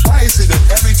 why is it that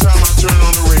every time I turn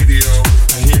on the radio,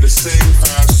 I hear the same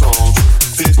 5 songs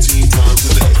 15 times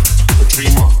a day for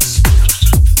 3 months?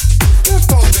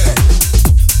 What's on that?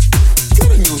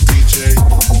 Get a new DJ.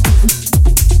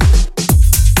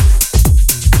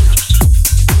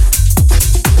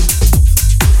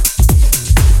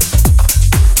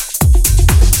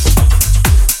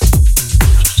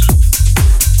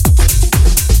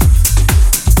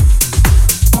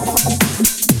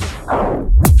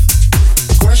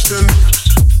 Question: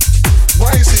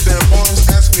 why is it that boys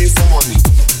ask me for money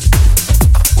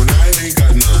when I ain't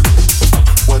got none?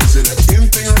 What is it, an in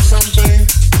thing or something?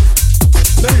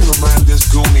 Let me remind this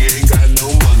goonie ain't got no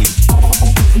money.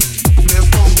 Man,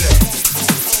 phone that.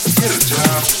 Get a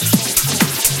job.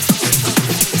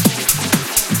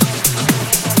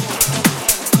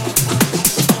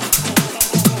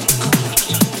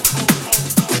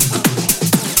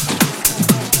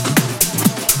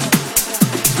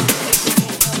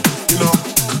 You know,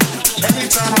 every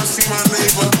time I see my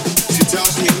neighbor, she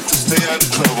tells me to stay out of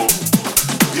trouble.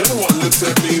 The other one looks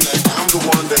at me like I'm the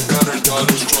one that got her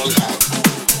daughter strung out.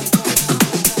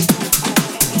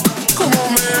 Come on,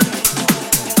 man.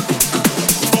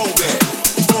 Boom that,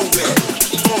 boom that,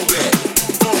 boom that,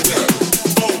 boom that,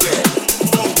 boom that, boom that,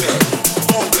 boom that,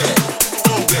 boom that,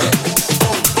 boom that, boom that,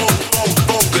 boom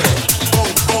that, boom that.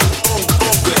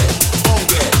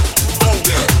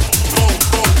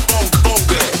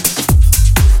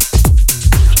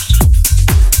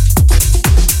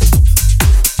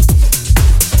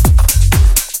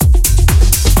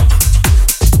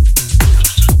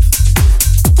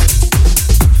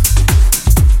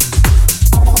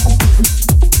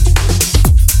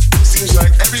 Seems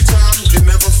like every time it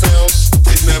never fails,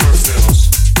 it never fails.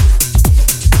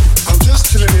 I'm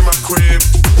just chilling in my crib,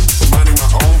 minding my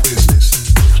own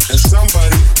business, and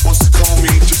somebody wants to call me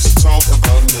just to talk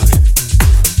about nothing.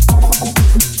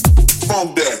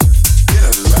 Phone that, get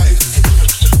a life.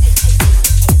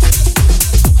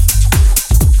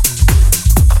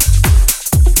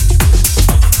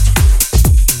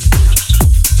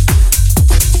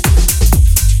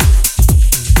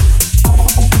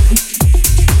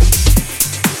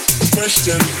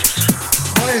 Question: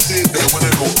 why is it that when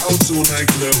I go out to a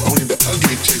nightclub, only the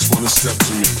ugly chicks wanna step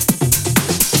to me?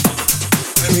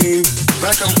 I mean,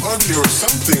 like I'm ugly or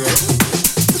something, or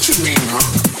what you mean, huh?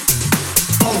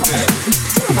 Oh, that,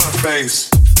 get in my face.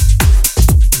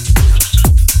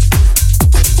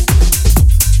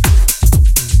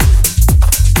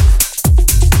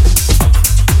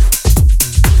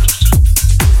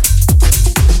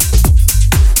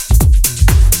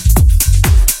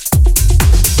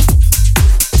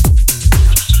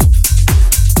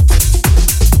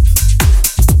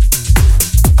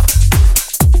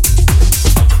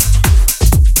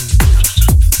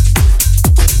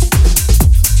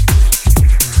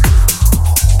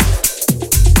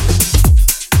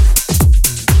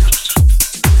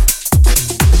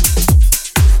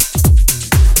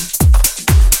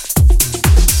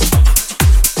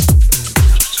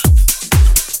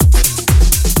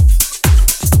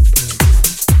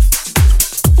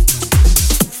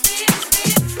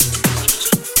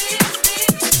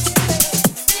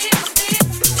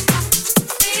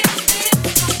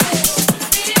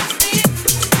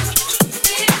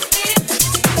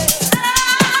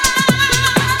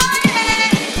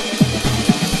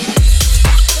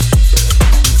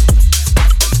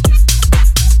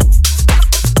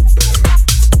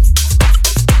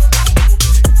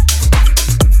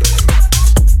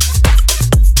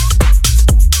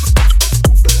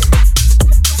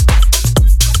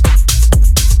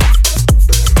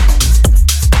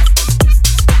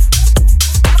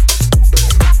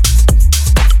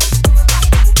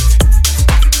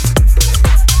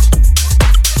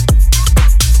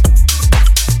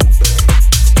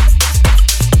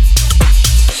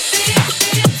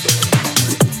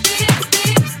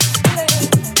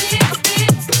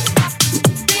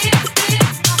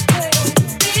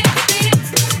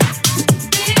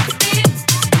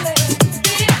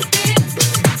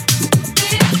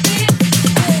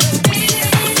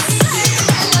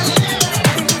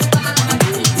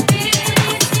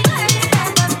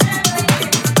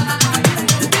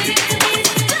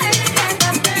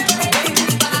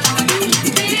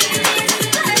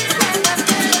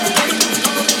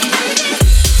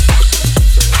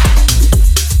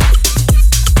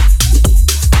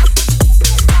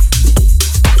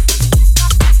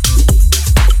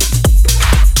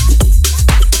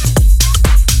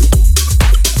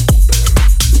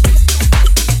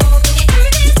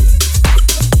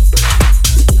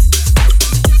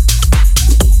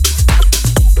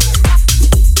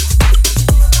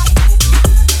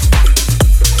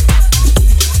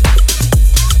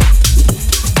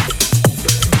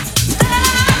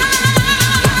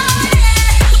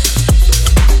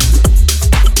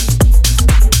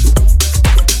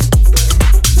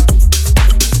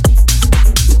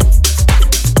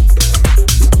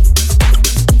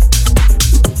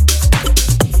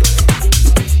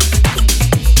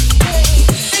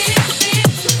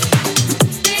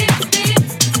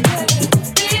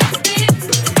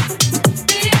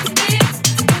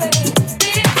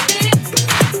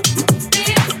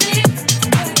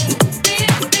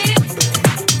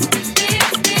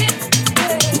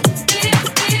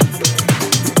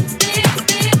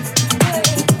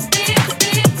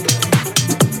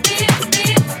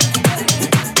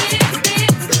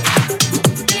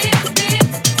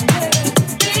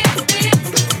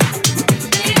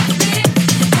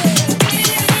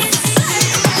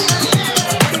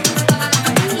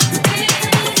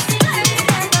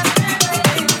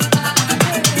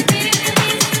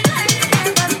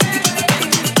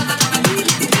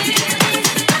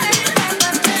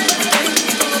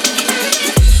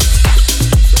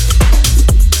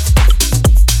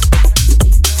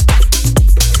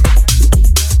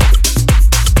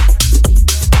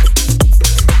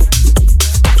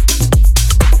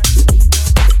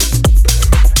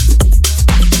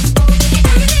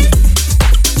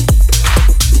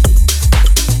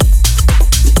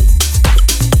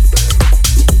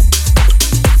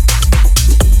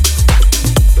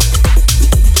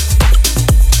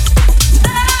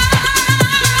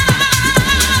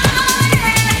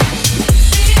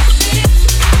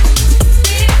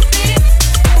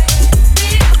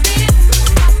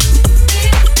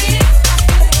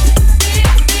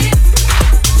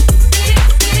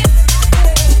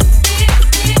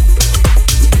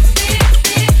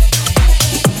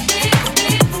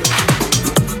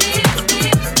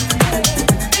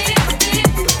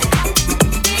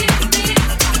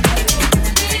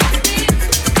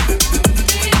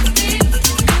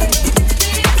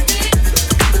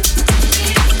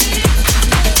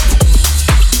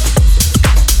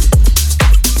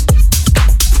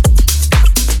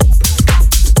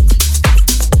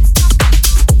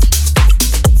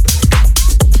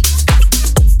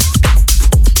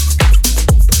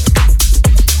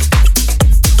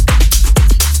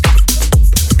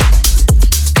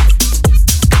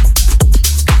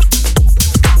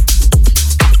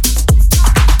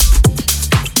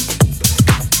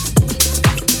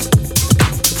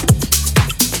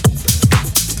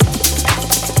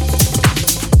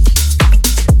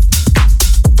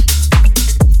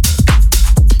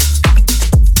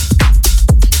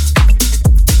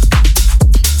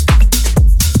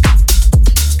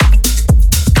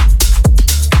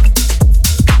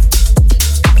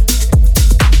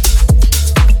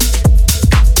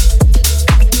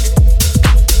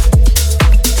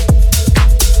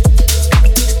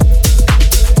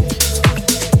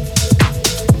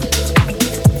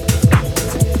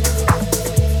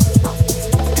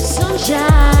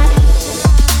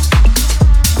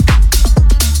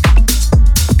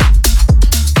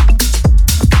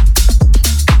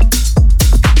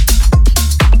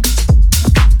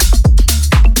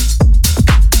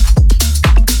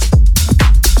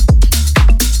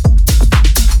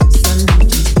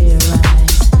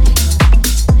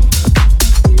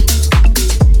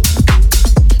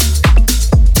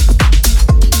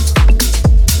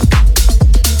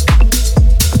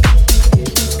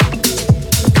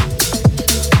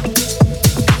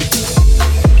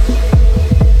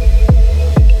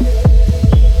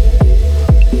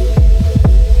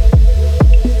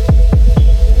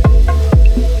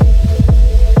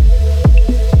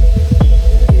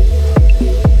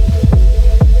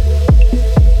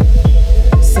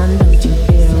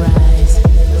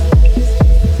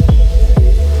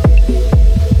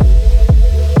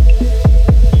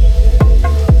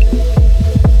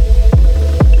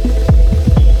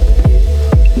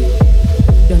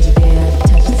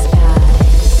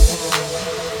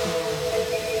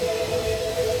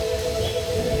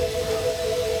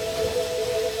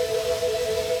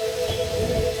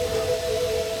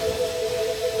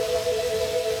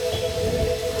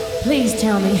 Please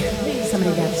tell me,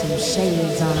 somebody got some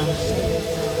shades on them.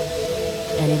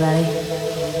 Anybody?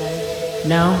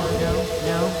 No?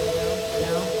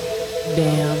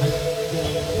 Damn.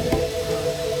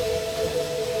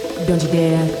 Don't you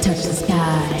dare touch the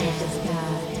sky.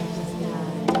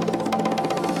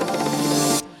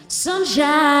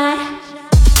 Sunshine.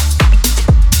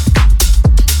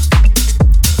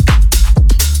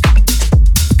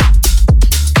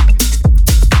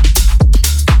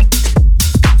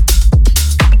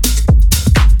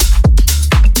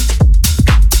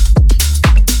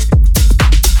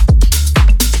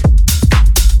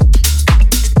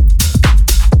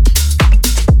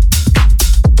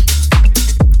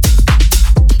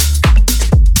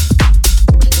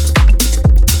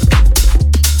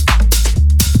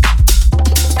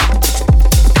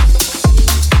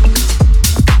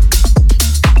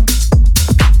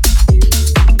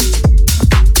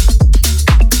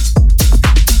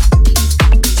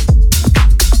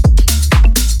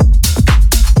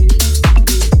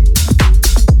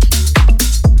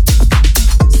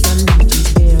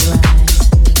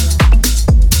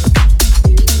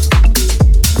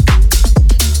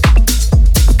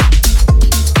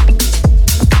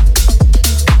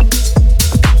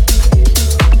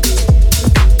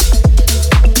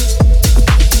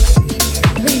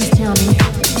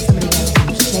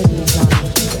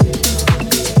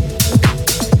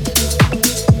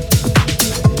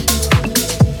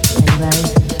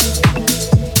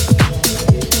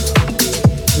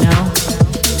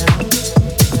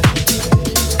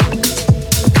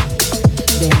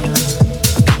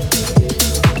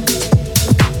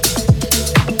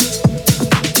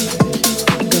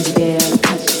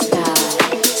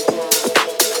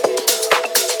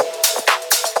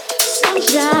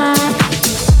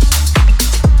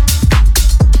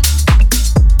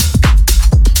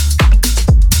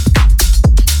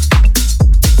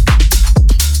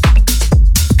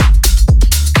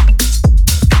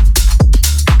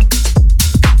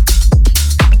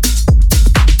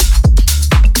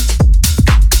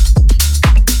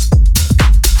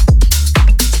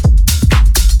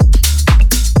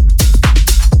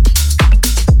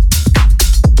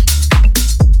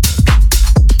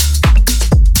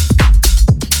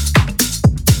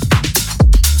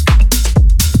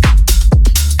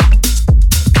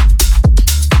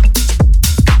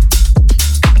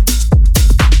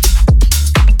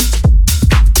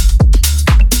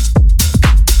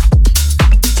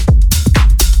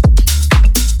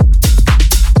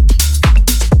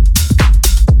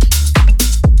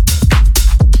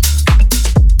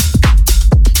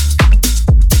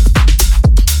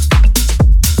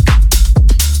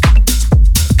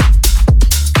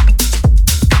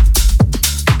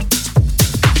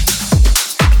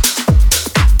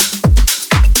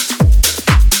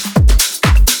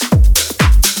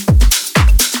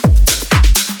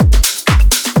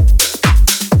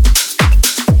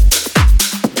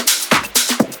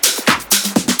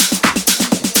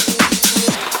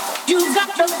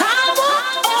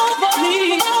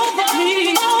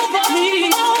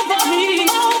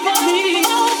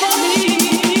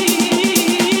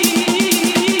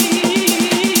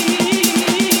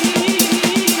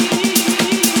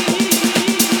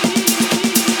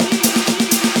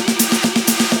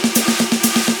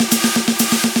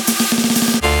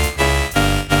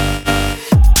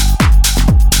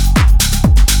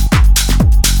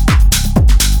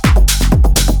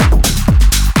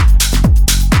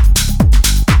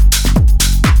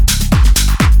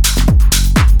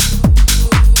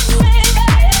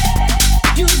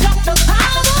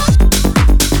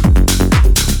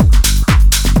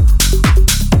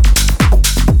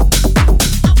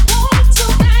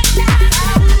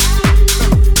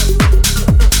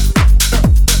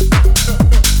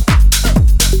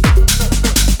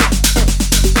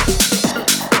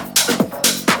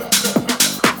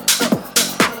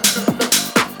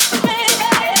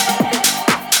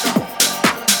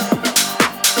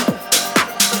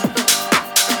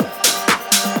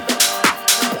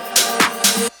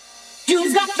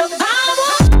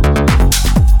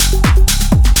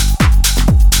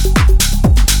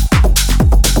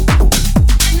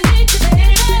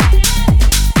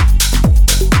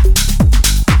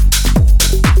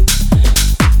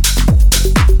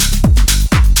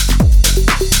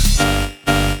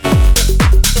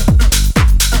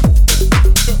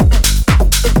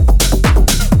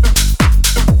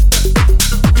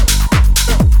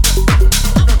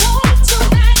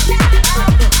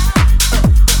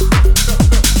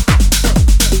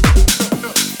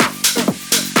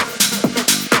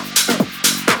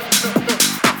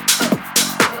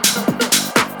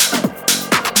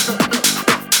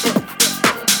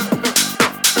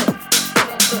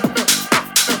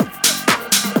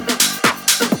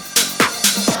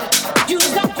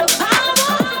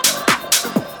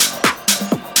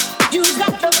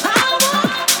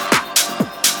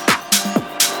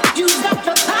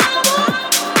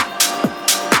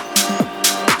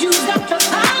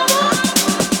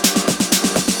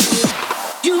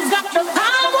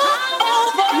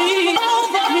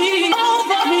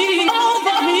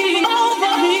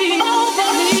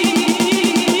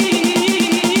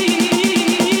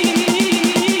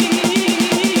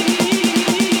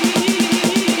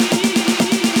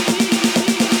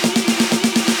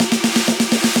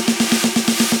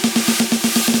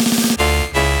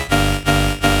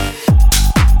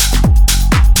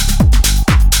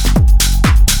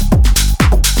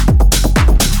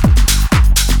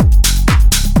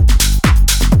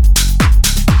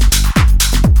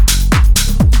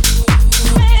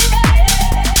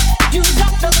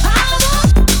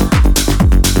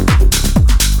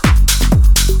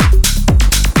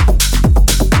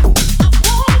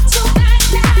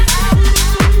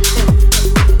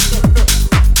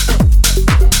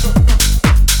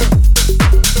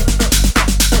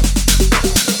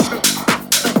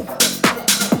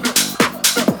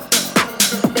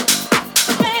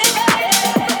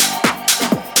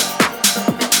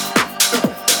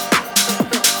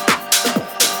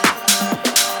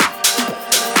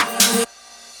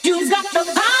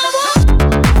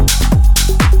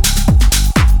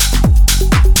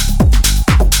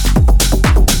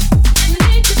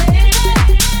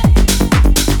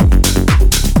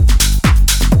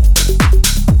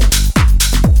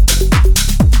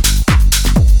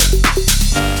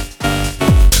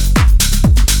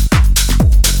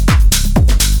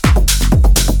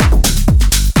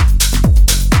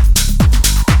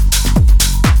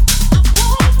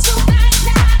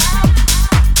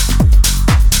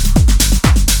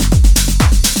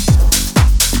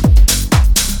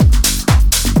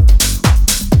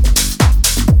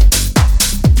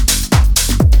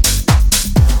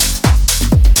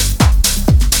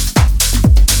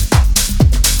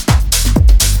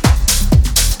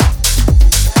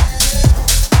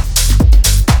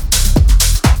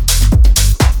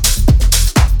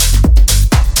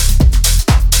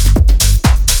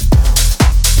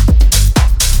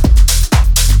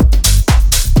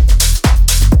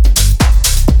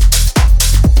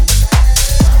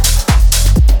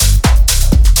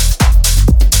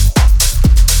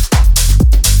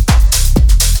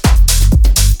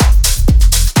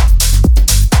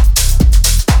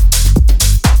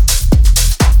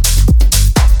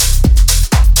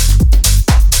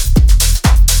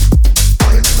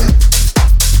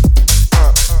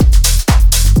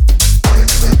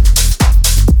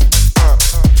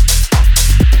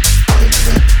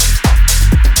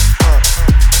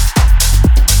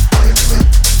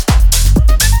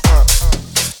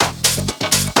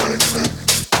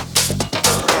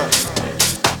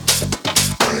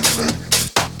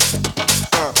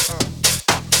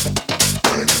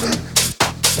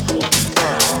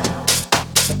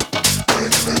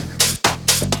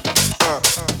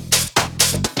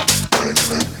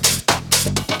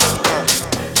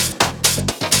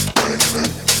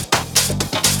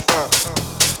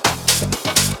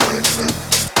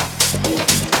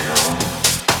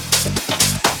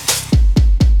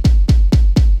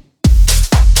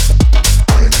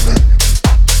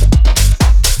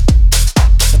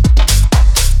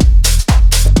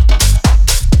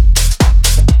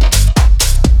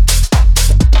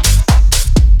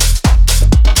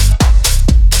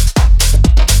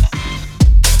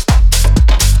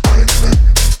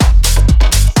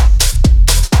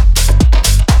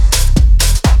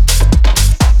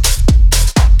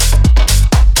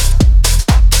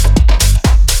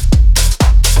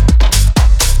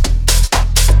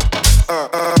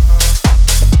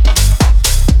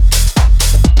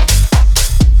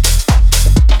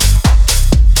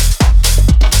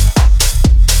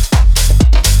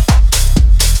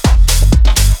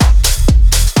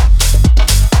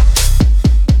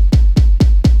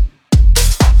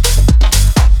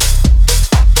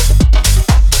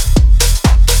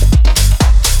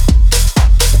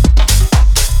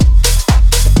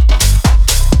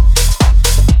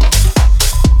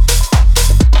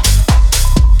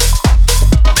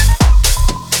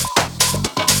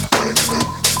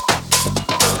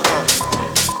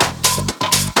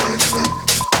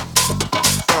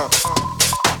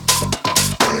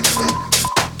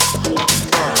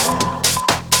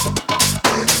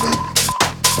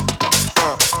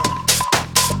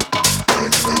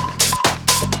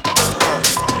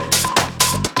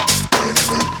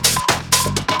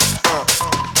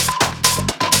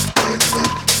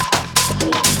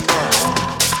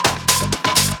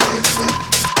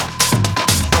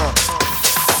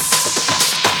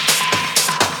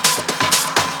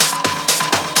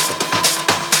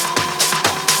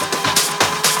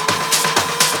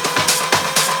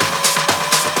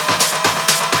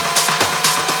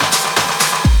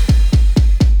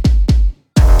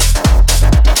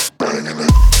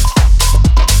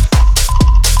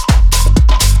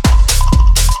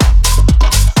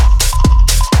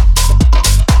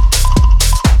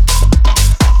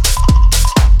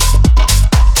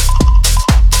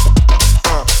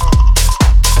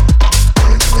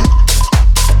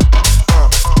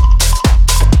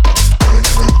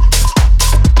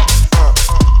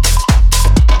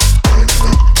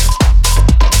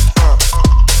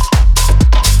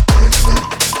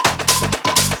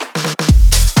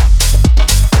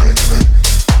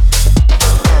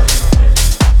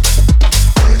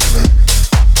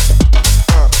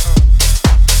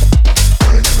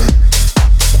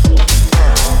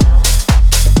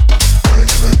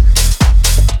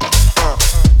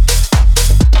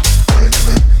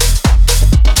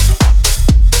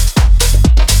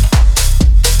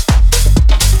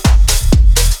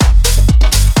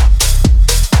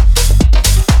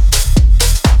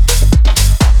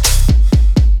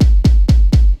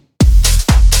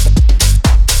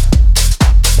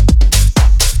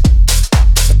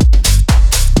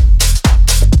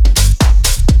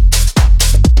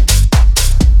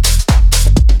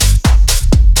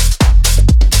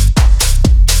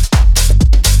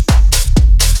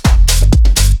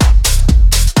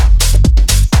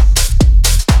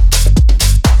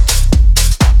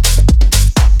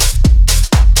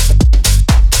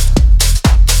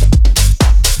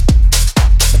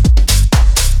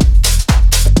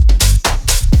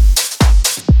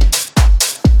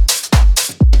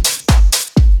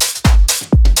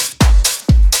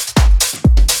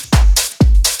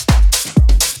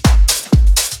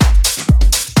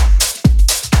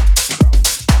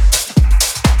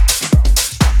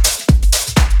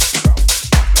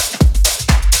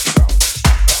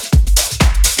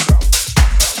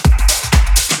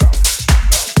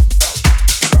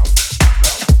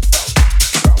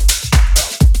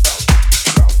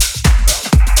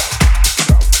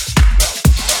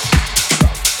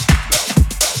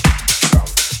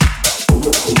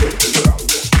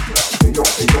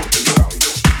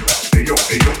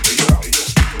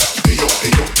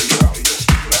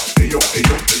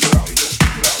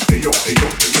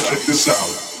 Check this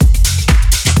out.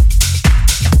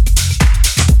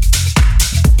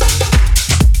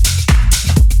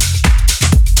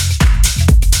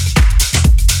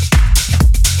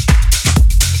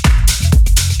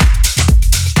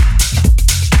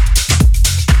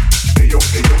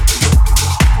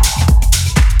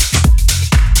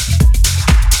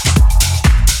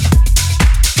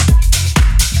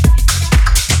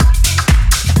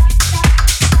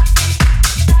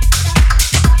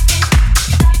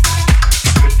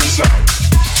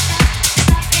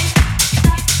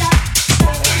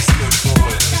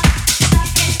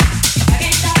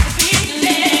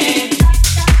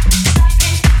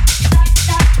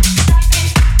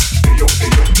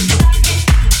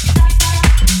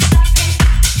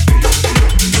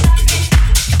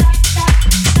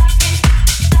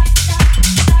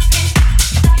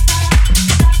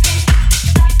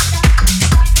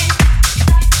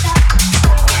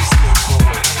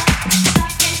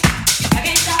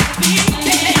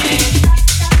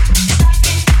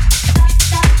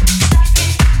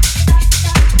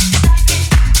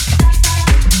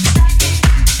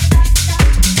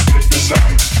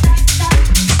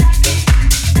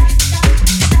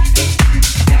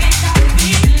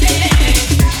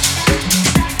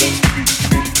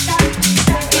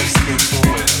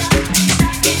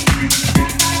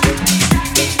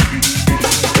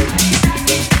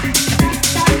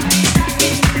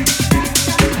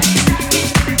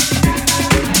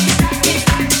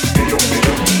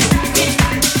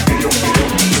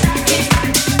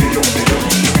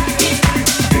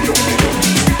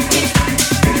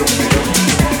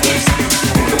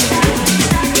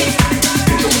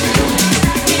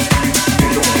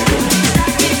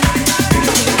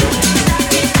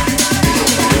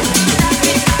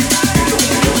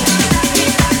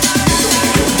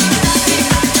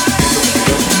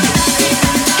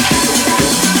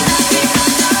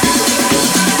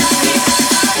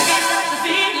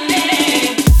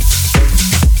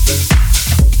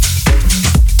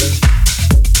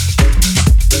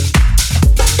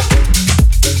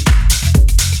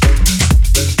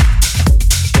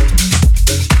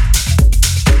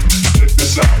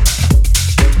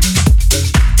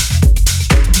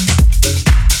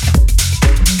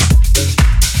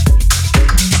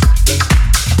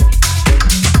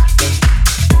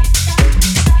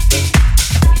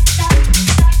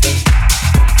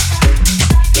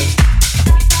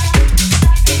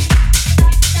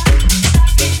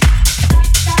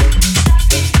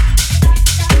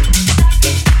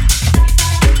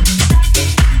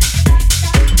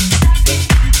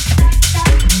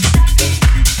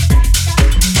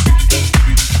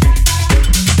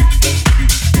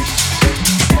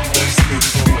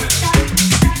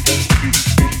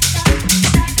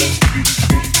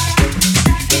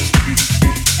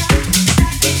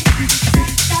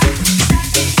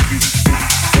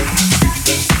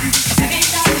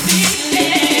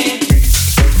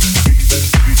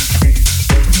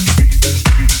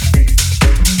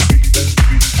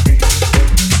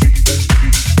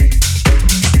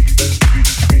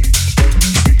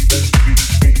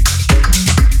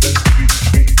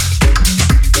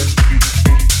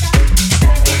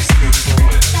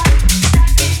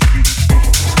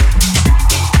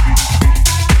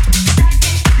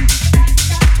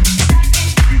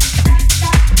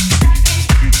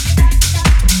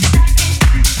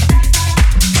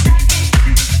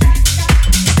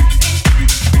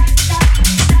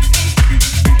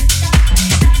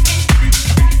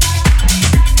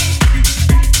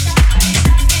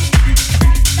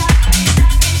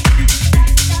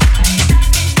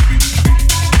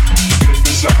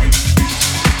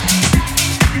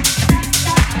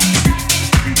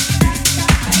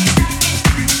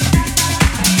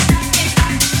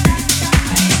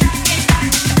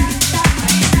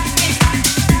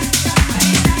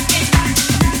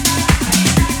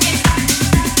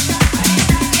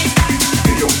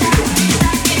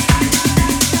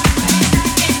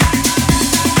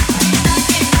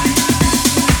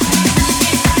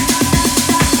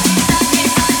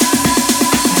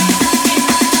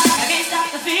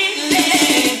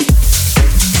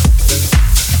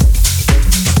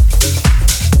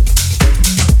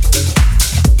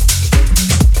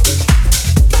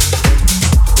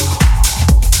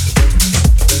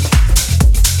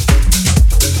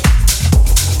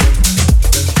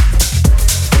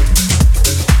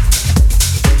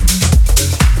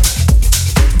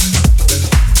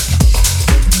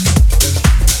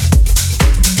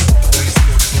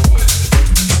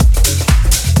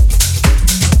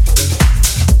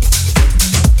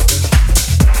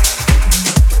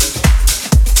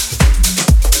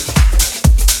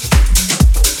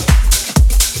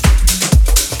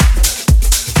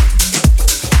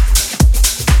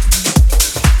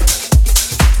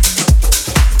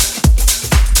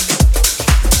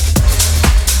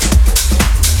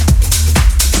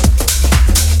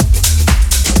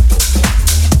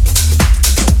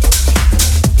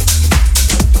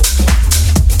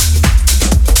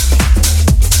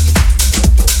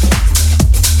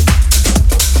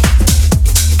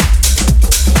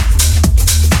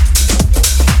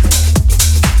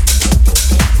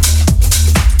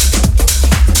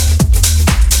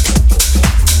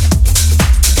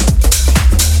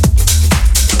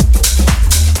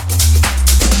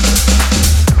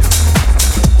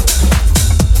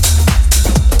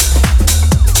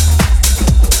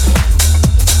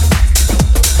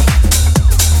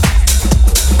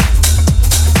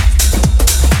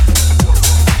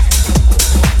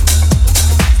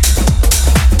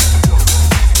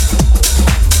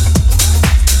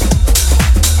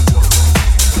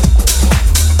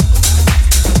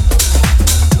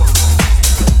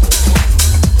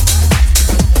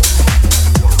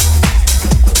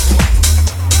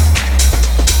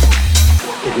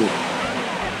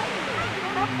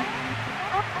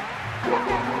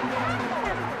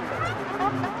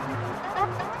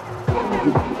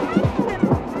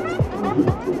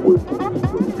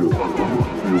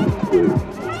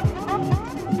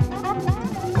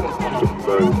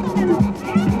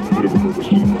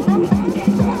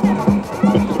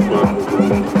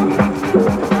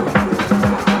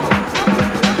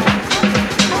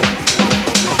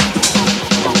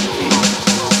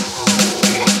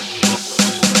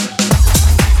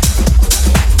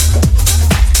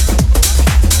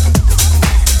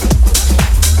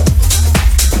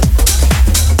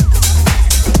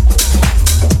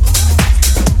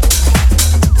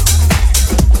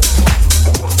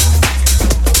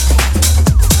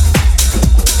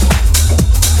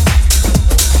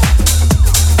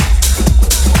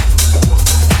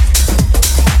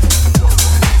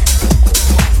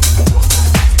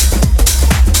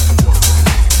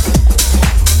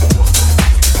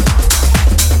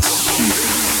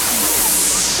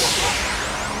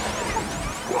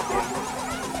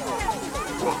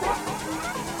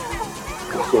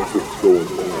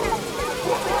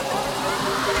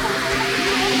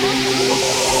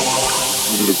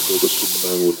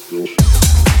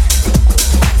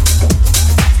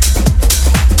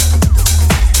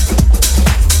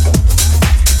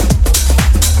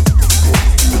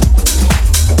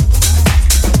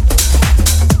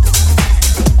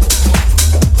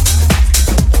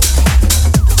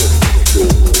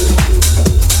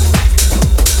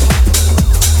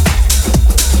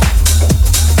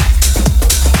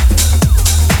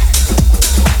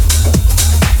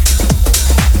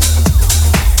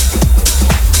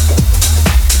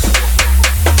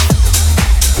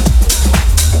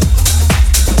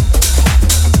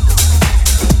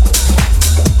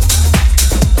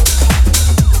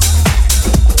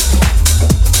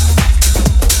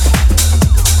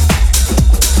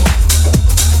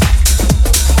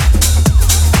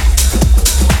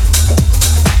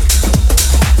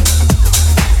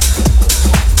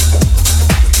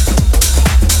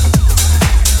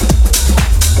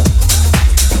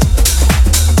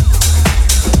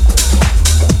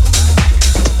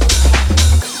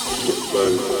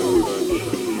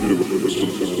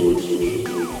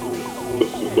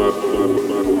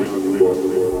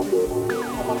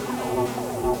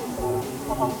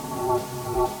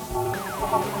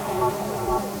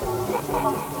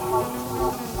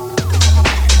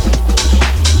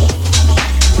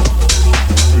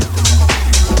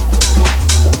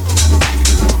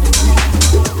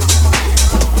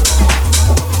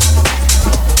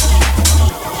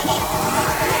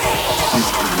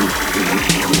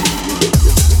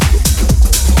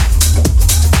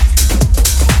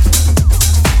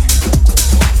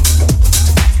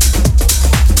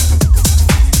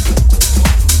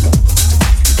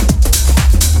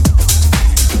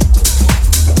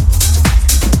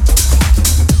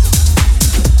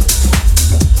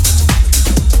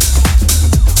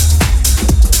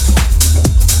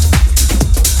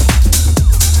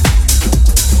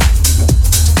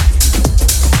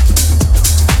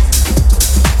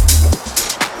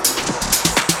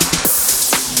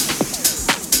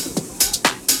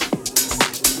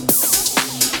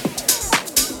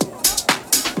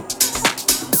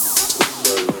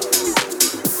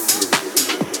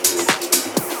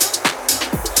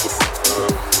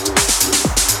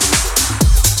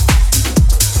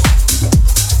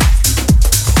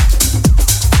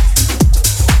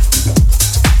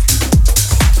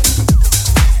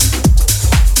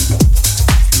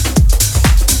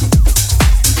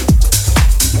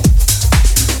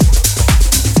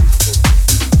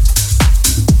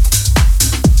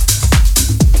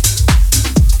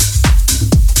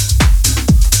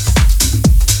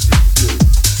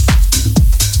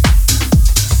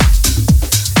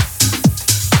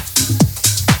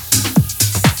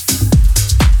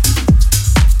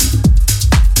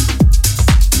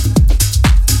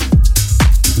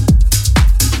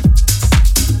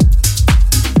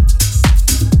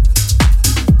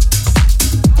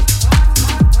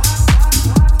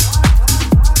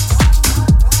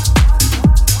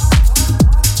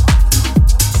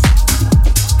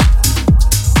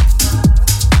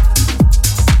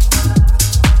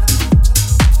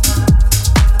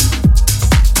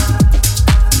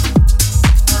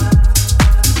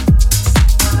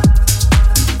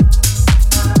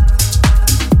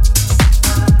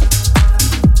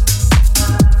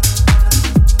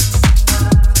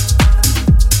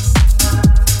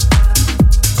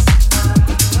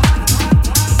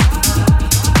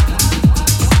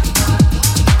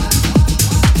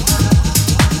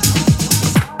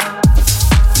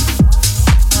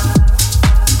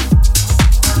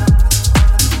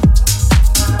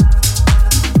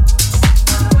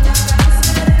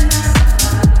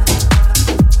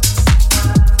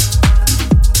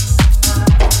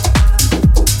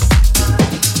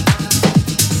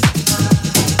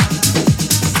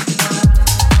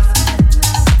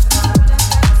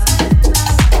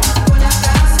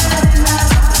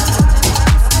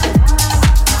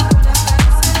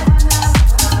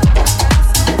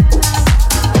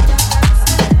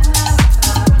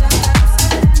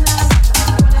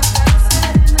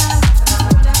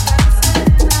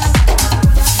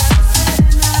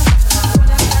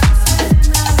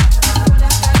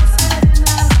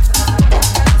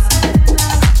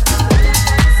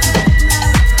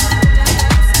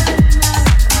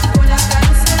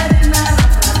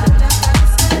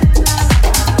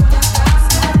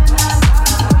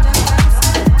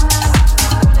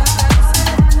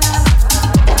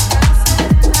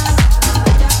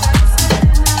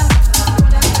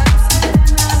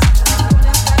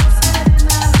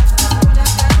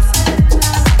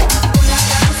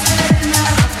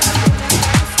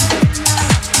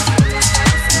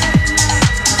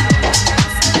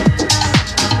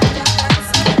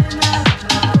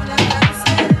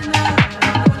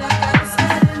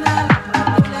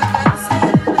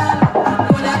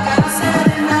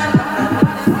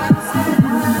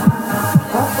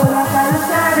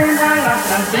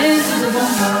 dentro do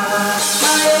bomba.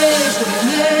 Aê,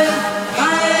 Juliana,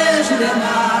 aê,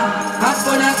 Juliana. A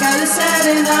folha quer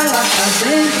serena lá pra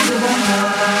dentro do bomba.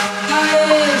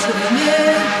 Aê,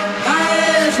 Juliana,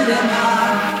 aê, Juliana.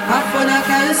 A folha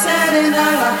quer serena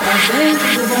lá pra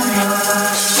dentro do bomba.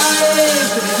 Aê,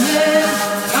 Juliana,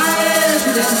 aê,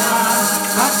 Juliana.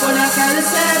 A folha quer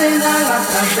serena lá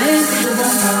pra dentro do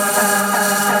bomba.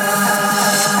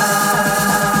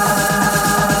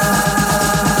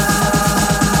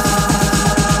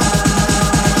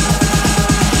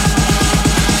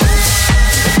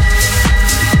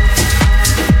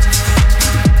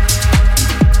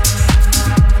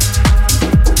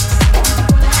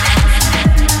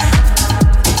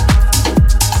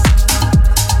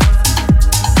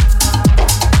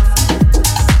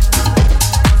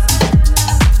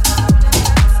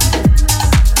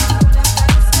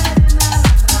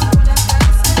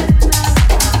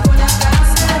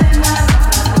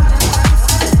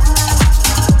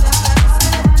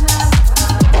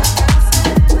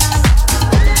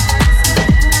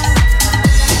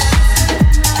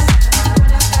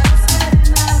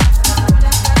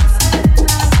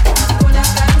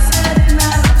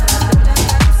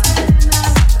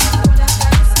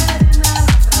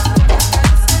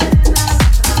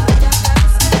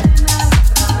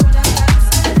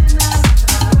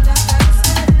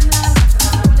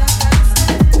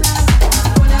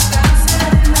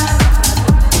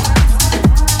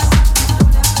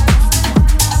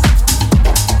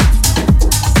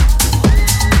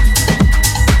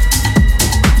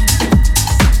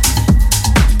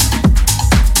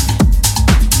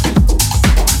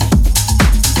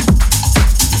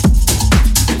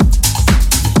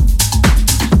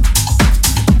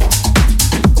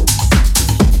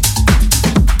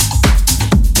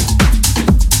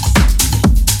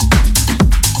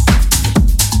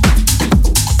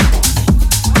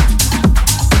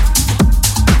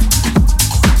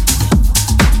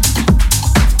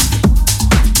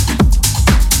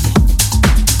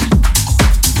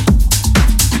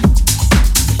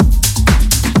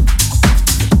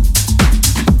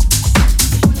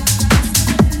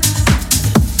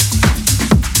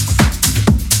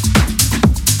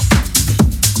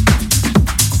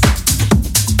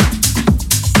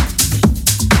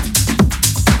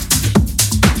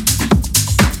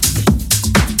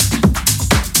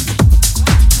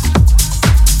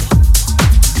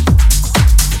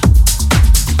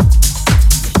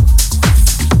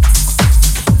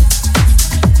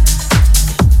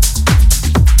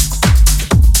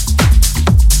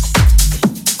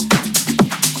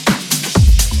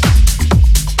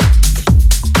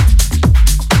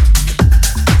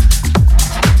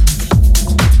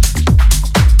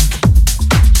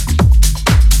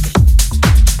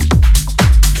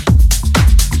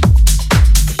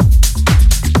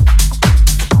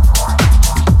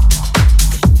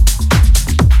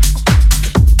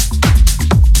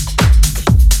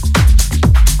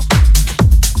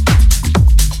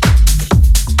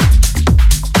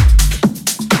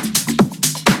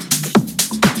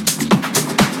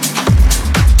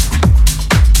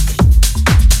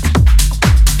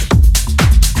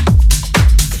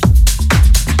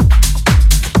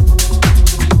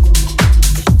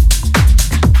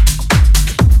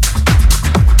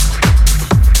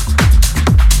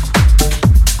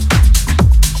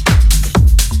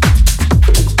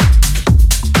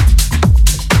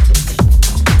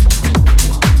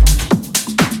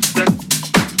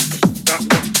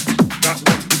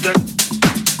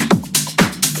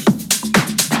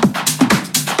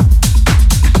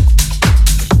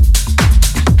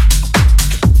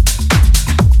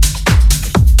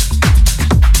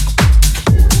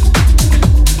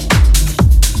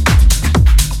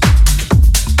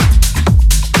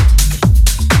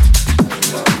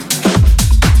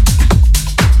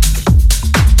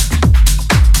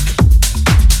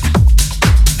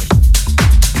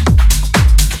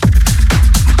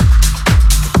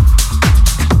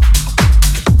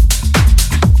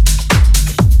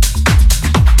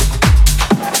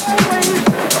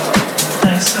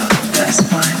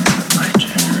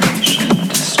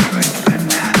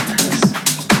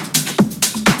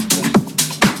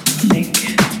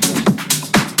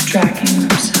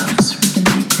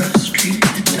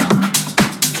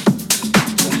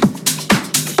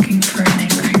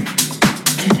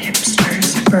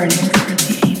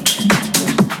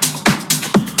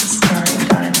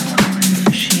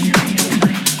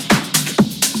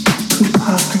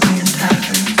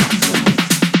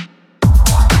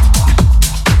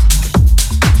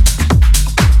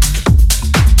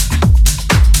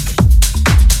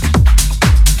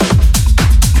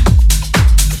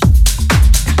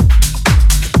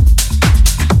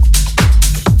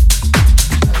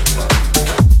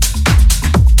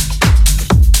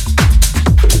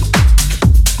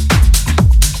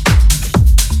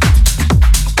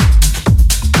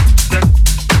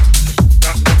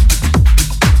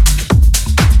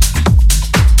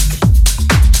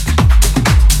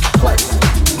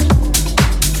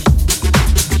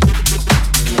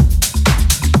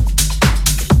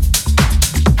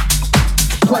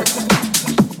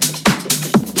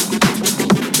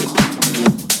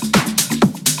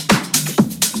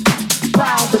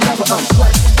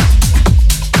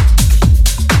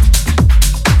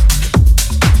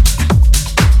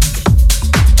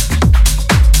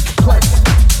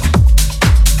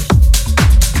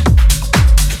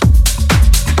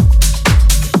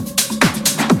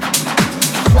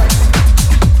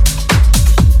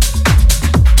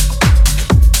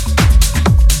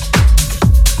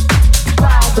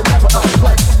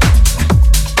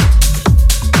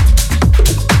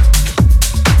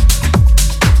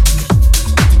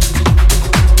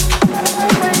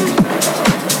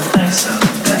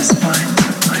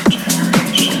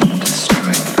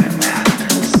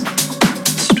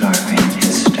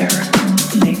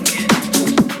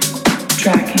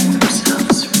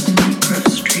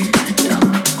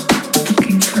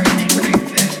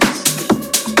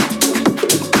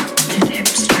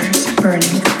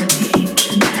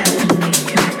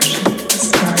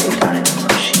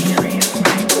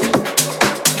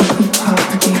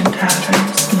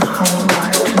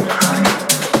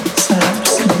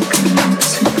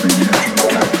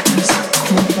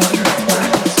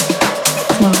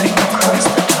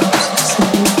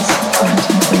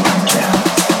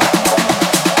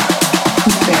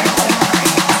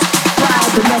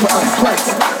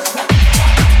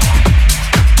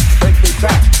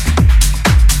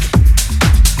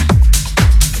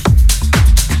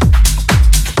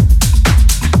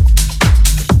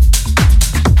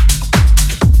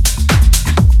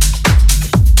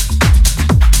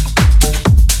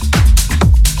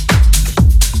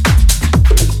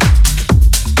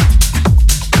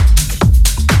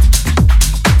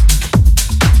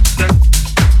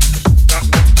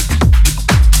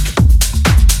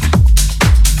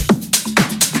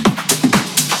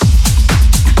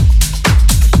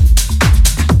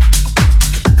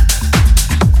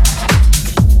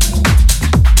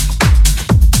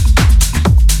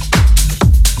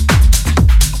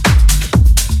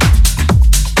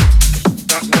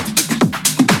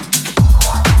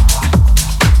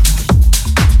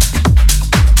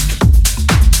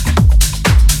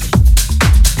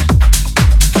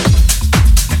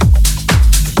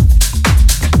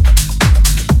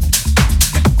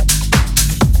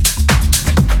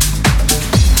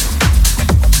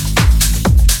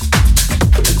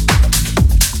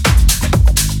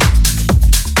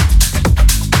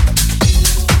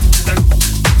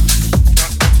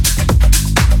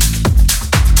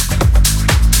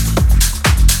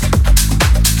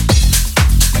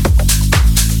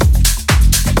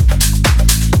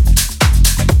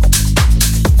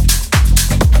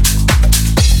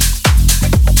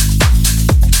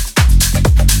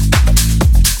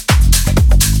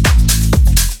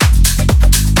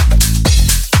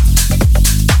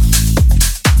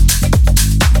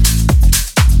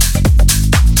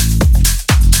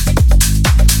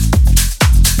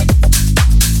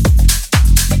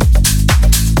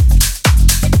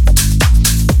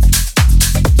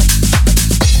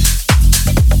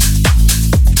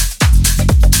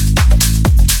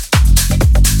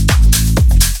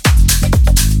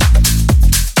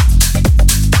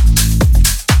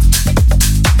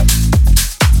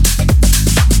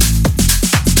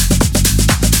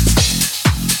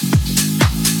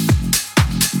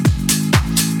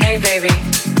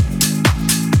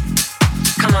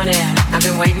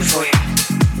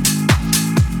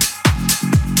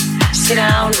 Sit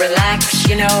down, relax.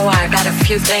 You know, I got a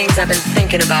few things I've been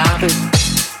thinking about, and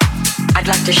I'd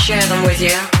like to share them with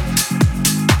you.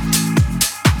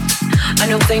 I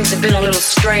know things have been a little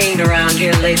strained around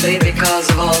here lately because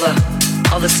of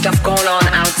all the stuff going on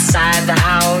outside the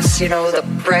house. You know, the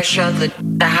pressure, the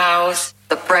house,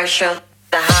 the pressure,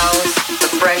 the house,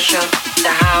 the pressure,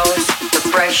 the house, the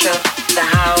pressure, the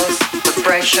house, the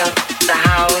pressure, the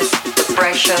house, the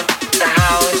pressure, the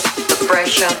house, the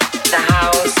pressure, the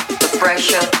house, the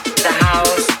pressure, the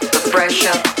house, the pressure, the house, the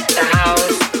pressure, the house,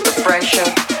 the pressure,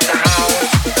 the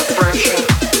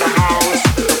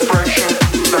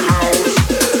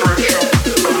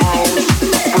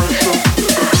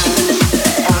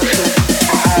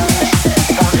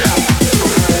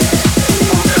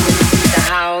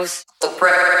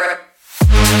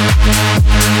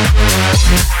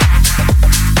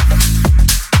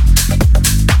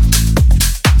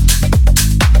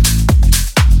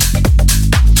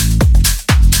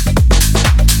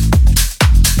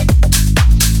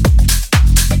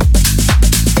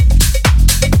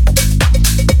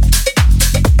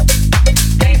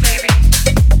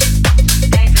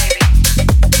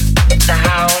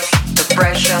house, the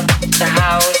pressure, the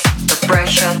house, the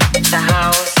pressure, the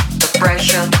house, the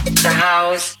pressure, the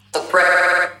house, the pressure.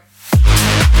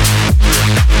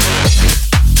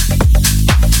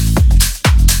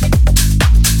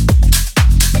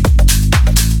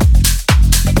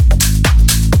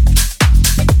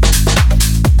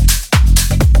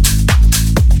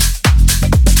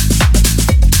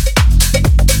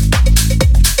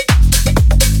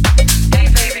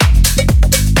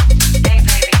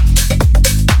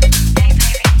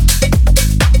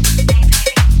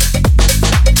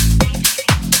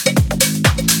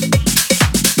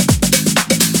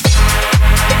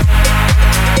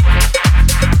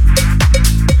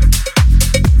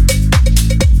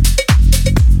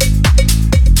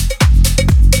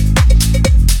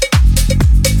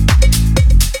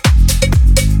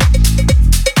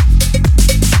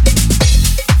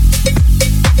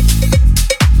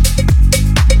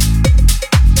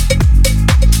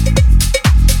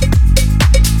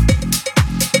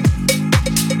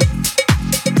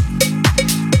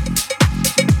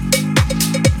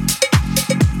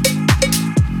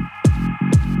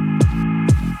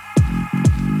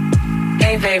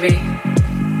 baby.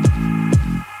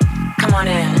 Come on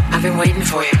in. I've been waiting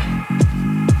for you.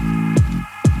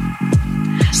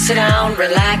 Sit down,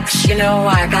 relax. You know,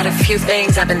 I got a few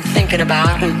things I've been thinking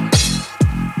about, and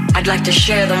I'd like to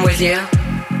share them with you.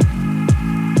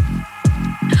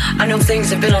 I know things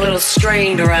have been a little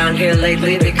strained around here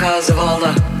lately because of all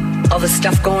the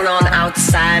stuff going on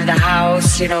outside the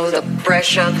house. You know, the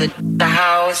pressure, the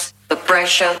house, the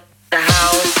pressure, the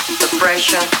house, the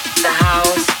pressure, the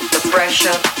house, the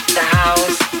pressure, the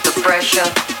house, the pressure,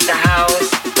 the house,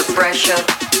 the pressure, the house, the pressure,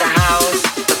 the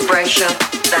house, the pressure,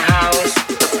 the house,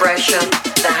 the pressure,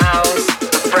 the house,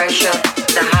 the pressure, the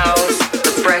house,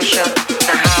 the pressure, the house,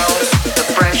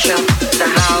 the pressure, the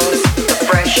house,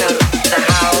 the pressure, the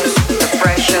house, the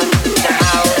pressure, the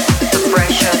house, the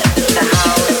pressure, the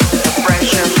house, the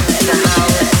pressure, the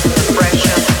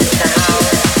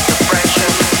house, the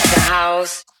pressure, the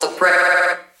house, the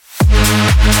pressure.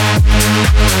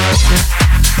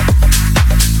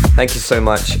 Thank you so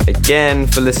much again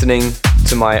for listening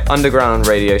to my underground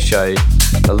radio show,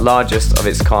 the largest of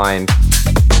its kind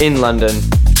in London.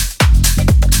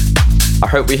 I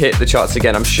hope we hit the charts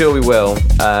again. I'm sure we will.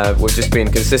 We've just been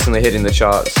consistently hitting the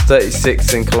charts.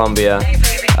 36 in Colombia,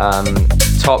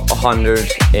 top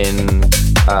 100 in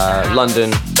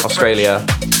London, Australia,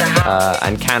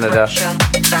 and Canada.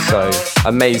 So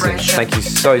amazing. Thank you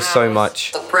so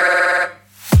much.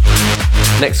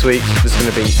 Next week, there's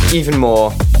going to be even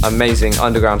more amazing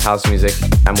underground house music,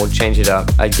 and we'll change it up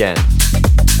again.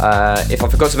 If I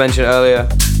forgot to mention earlier,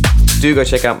 do go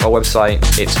check out my website.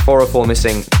 It's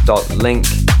 404missing.link.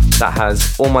 That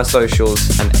has all my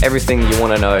socials, and everything you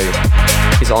want to know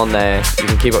is on there. You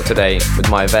can keep up to date with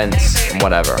my events and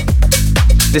whatever.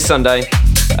 This Sunday,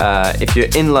 if you're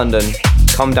in London,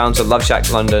 come down to Love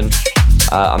Shack London.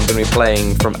 I'm going to be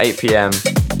playing from 8 p.m.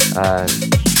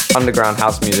 Underground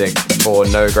house music for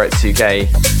No Regrets UK.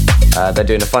 They're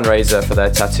doing a fundraiser for their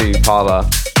tattoo parlor,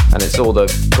 and it's all the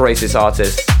greatest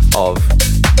artists of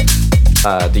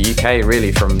the UK,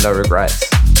 really, from No Regrets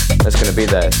that's going to be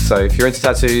there. So if you're into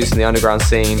tattoos and the underground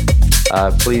scene,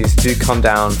 please do come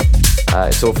down.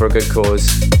 It's all for a good cause,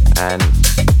 and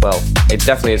well, it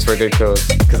definitely is for a good cause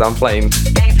because I'm playing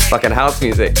fucking house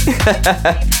music.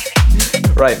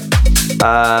 Right.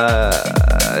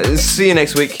 See you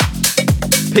next week.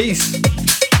 Peace.